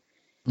go.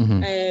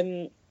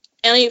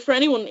 For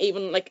anyone,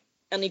 even like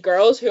any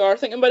girls who are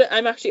thinking about it,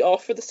 I'm actually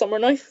off for the summer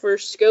now for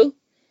school.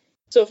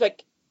 So if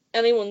like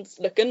anyone's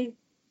looking,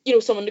 you know,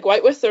 someone to go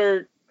out with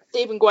or to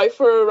even go out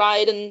for a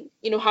ride and,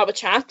 you know, have a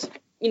chat,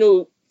 you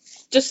know,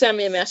 just send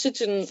me a message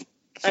and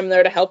I'm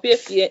there to help you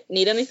if you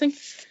need anything.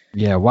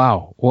 Yeah,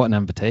 wow. What an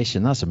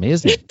invitation. That's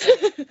amazing.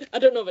 I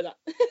don't know about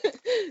that.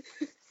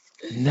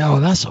 No,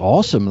 that's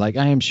awesome. Like,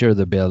 I am sure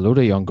there'll be a load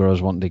of young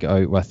girls wanting to get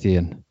out with you,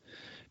 and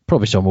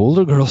probably some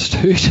older girls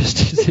too, just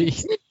to see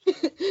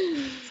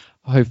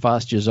how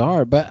fast you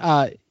are.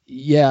 But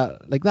yeah,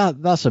 like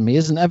that's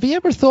amazing. Have you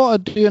ever thought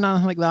of doing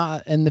anything like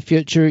that in the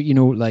future? You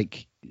know,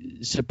 like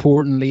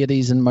supporting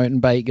ladies in mountain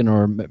biking,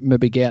 or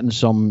maybe getting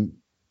some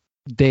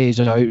days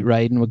out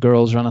riding with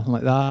girls or anything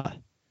like that?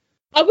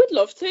 I would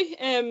love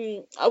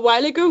to. A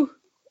while ago,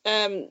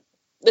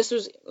 this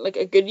was like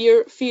a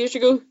few years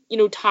ago, you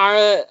know,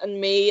 Tara and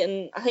me,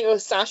 and I think it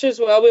was Sasha as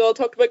well, we all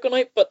talked about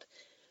going out, but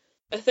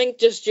I think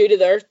just due to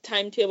their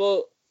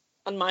timetable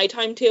and my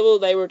timetable,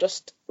 they were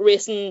just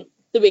racing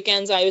the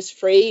weekends I was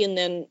free, and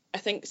then I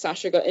think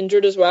Sasha got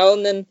injured as well,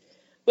 and then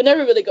we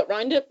never really got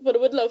round it. But I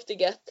would love to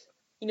get,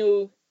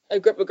 a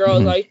group of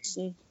girls out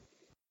and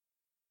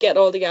get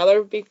all together.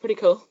 It'd be pretty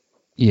cool.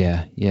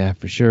 Yeah,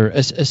 for sure.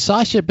 Has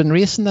Sasha been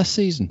racing this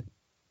season?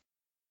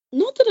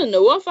 Not that I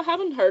know of. I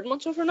haven't heard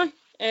much of her now.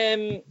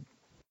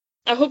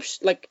 I hope,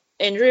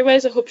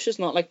 injury-wise, I hope she's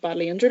not,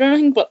 badly injured or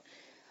anything, but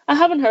I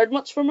haven't heard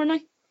much from her now.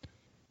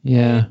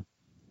 Yeah.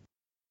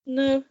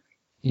 No.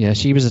 Yeah,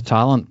 she was a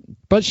talent,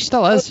 but she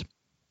still is.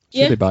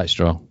 She'll be back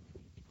strong.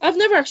 I've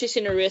never actually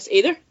seen her race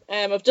either.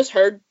 I've just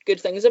heard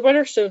good things about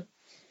her, so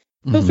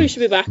hopefully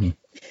she'll be back.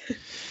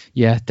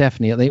 Yeah,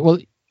 definitely. Well,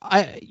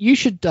 you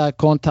should go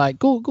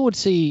and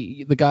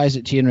see the guys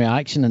at Chain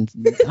Reaction, and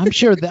I'm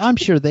sure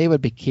they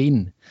would be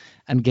keen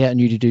and getting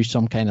you to do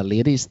some kind of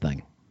ladies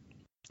thing.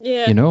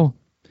 Yeah.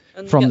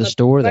 And from the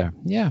store there.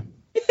 Yeah.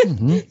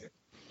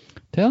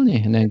 Telling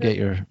you, and then get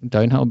your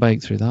downhill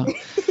bike through that.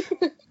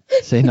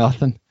 Say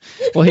nothing.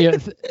 Well,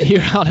 here,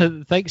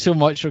 Hannah, thanks so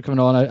much for coming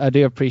on. I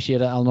do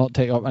appreciate it. I'll not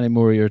take up any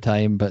more of your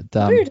time, but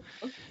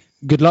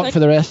good luck for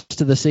the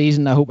rest of the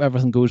season. I hope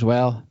everything goes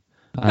well.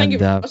 Thank you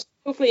very much.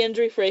 Hopefully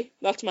injury free.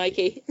 That's my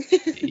key.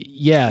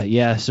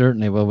 Yeah,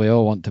 certainly. Well, we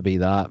all want to be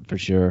that for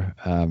sure.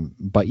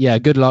 But yeah,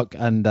 good luck,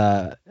 and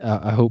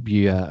I hope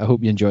you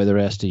enjoy the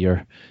rest of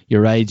your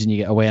rides, and you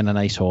get away on a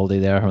nice holiday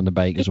there on the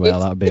bike as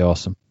well. That'd be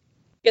awesome.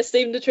 Get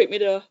Stephen to treat me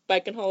to a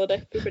biking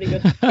holiday. Be pretty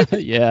good.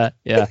 Yeah.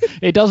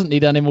 He doesn't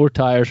need any more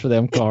tires for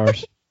them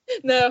cars.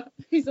 No,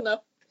 he's enough.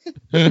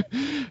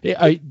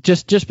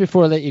 Just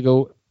before I let you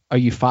go, are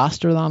you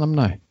faster than him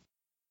now?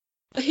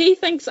 He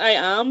thinks I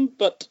am,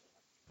 but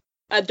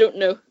I don't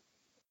know.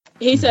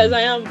 He says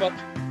I am, but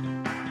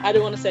I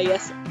don't want to say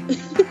yes.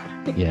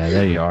 Yeah,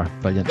 there you are.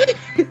 Brilliant.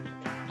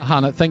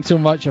 Hannah, thanks so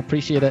much. I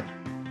appreciate it.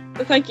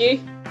 Thank you.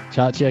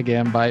 Chat to you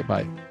again. Bye.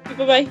 Bye.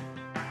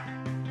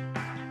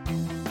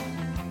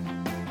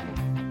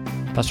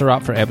 That's a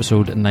wrap for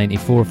episode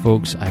 94,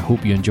 folks. I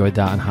hope you enjoyed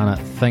that. And Hannah,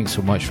 thanks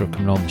so much for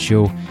coming on the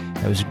show.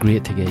 It was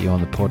great to get you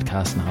on the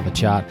podcast and have a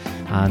chat.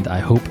 And I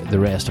hope the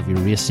rest of your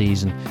race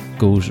season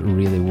goes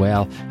really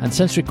well. And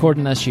since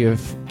recording this,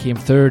 you've came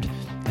third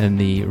in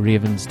the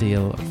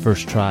Ravensdale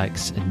First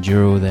Tracks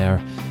Enduro there.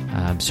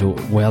 So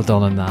well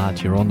done on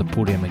that. You're on the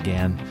podium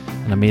again.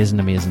 An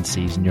amazing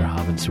season you're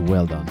having. So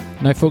well done.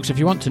 Now, folks, if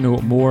you want to know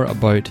more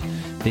about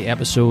the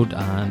episode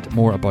and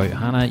more about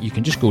Hannah, you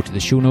can just go to the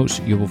show notes.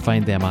 You will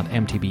find them at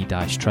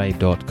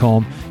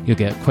mtb-tribe.com. You'll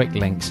get quick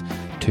links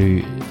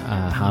to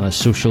Hannah's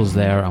socials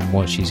there and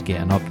what she's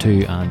getting up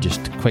to, and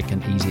just quick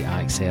and easy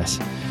access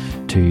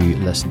to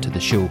listen to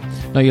the show.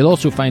 Now, you'll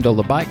also find all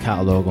the back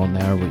catalogue on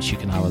there, which you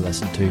can have a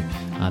listen to,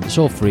 and it's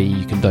all free.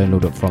 You can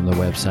download it from the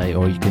website,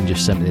 or you can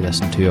just simply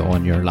listen to it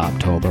on your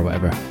laptop or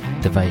whatever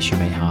device you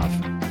may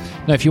have.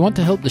 Now, if you want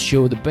to help the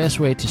show, the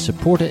best way to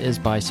support it is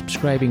by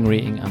subscribing,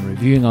 rating and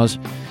reviewing us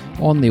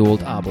on the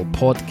old Apple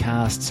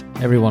podcasts.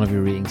 Every one of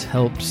your ratings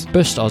helps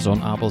boost us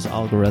on Apple's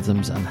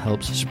algorithms and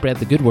helps spread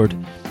the good word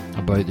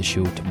about the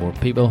show to more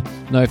people.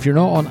 Now, if you're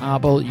not on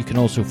Apple, you can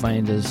also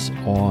find us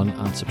on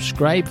and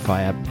subscribe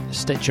via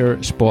Stitcher,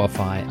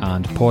 Spotify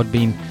and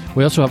Podbean.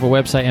 We also have a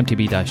website,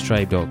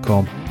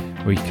 mtb-tribe.com,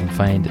 where you can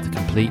find the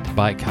complete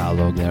back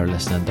catalogue there,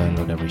 listen and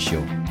download every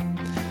show.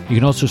 You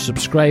can also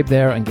subscribe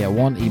there and get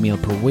one email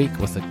per week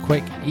with a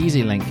quick,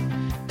 easy link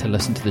to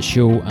listen to the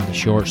show and a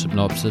short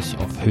synopsis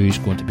of who's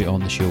going to be on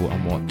the show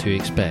and what to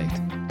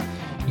expect.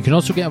 You can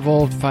also get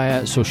involved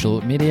via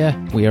social media.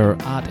 We are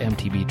at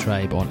MTB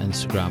Tribe on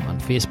Instagram and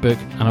Facebook,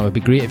 and it would be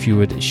great if you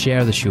would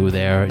share the show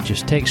there.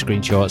 Just take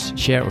screenshots,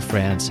 share it with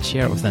friends,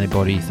 share it with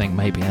anybody you think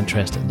might be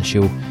interested in the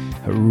show.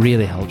 It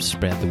really helps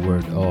spread the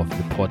word of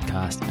the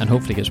podcast and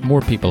hopefully gets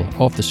more people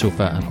off the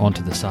sofa and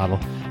onto the saddle,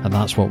 and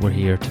that's what we're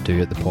here to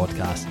do at the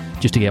podcast,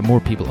 just to get more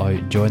people out,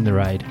 enjoying the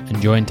ride,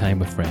 enjoying time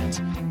with friends.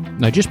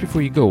 Now, just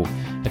before you go,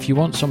 if you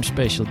want some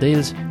special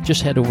deals,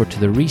 just head over to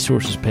the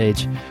resources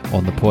page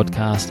on the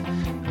podcast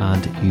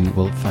and you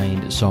will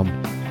find some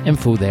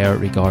info there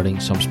regarding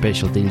some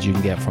special deals you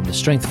can get from the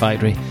Strength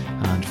Factory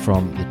and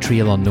from the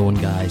Trail Unknown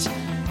guys,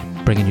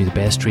 bringing you the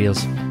best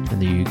trails in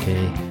the UK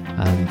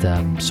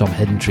and some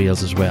hidden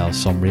trails as well,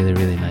 some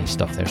really nice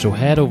stuff there. So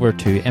head over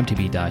to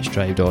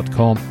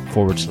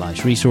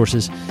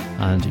mtb-tribe.com/resources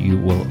and you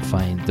will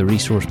find the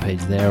resource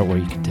page there where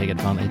you can take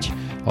advantage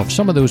of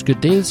some of those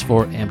good deals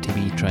for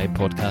MTB Tribe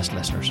podcast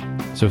listeners.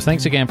 So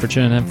thanks again for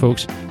tuning in,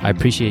 folks. I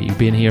appreciate you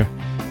being here,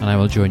 and I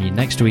will join you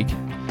next week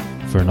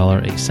for another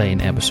exciting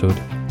episode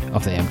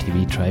of the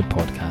MTB Tribe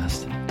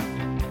podcast.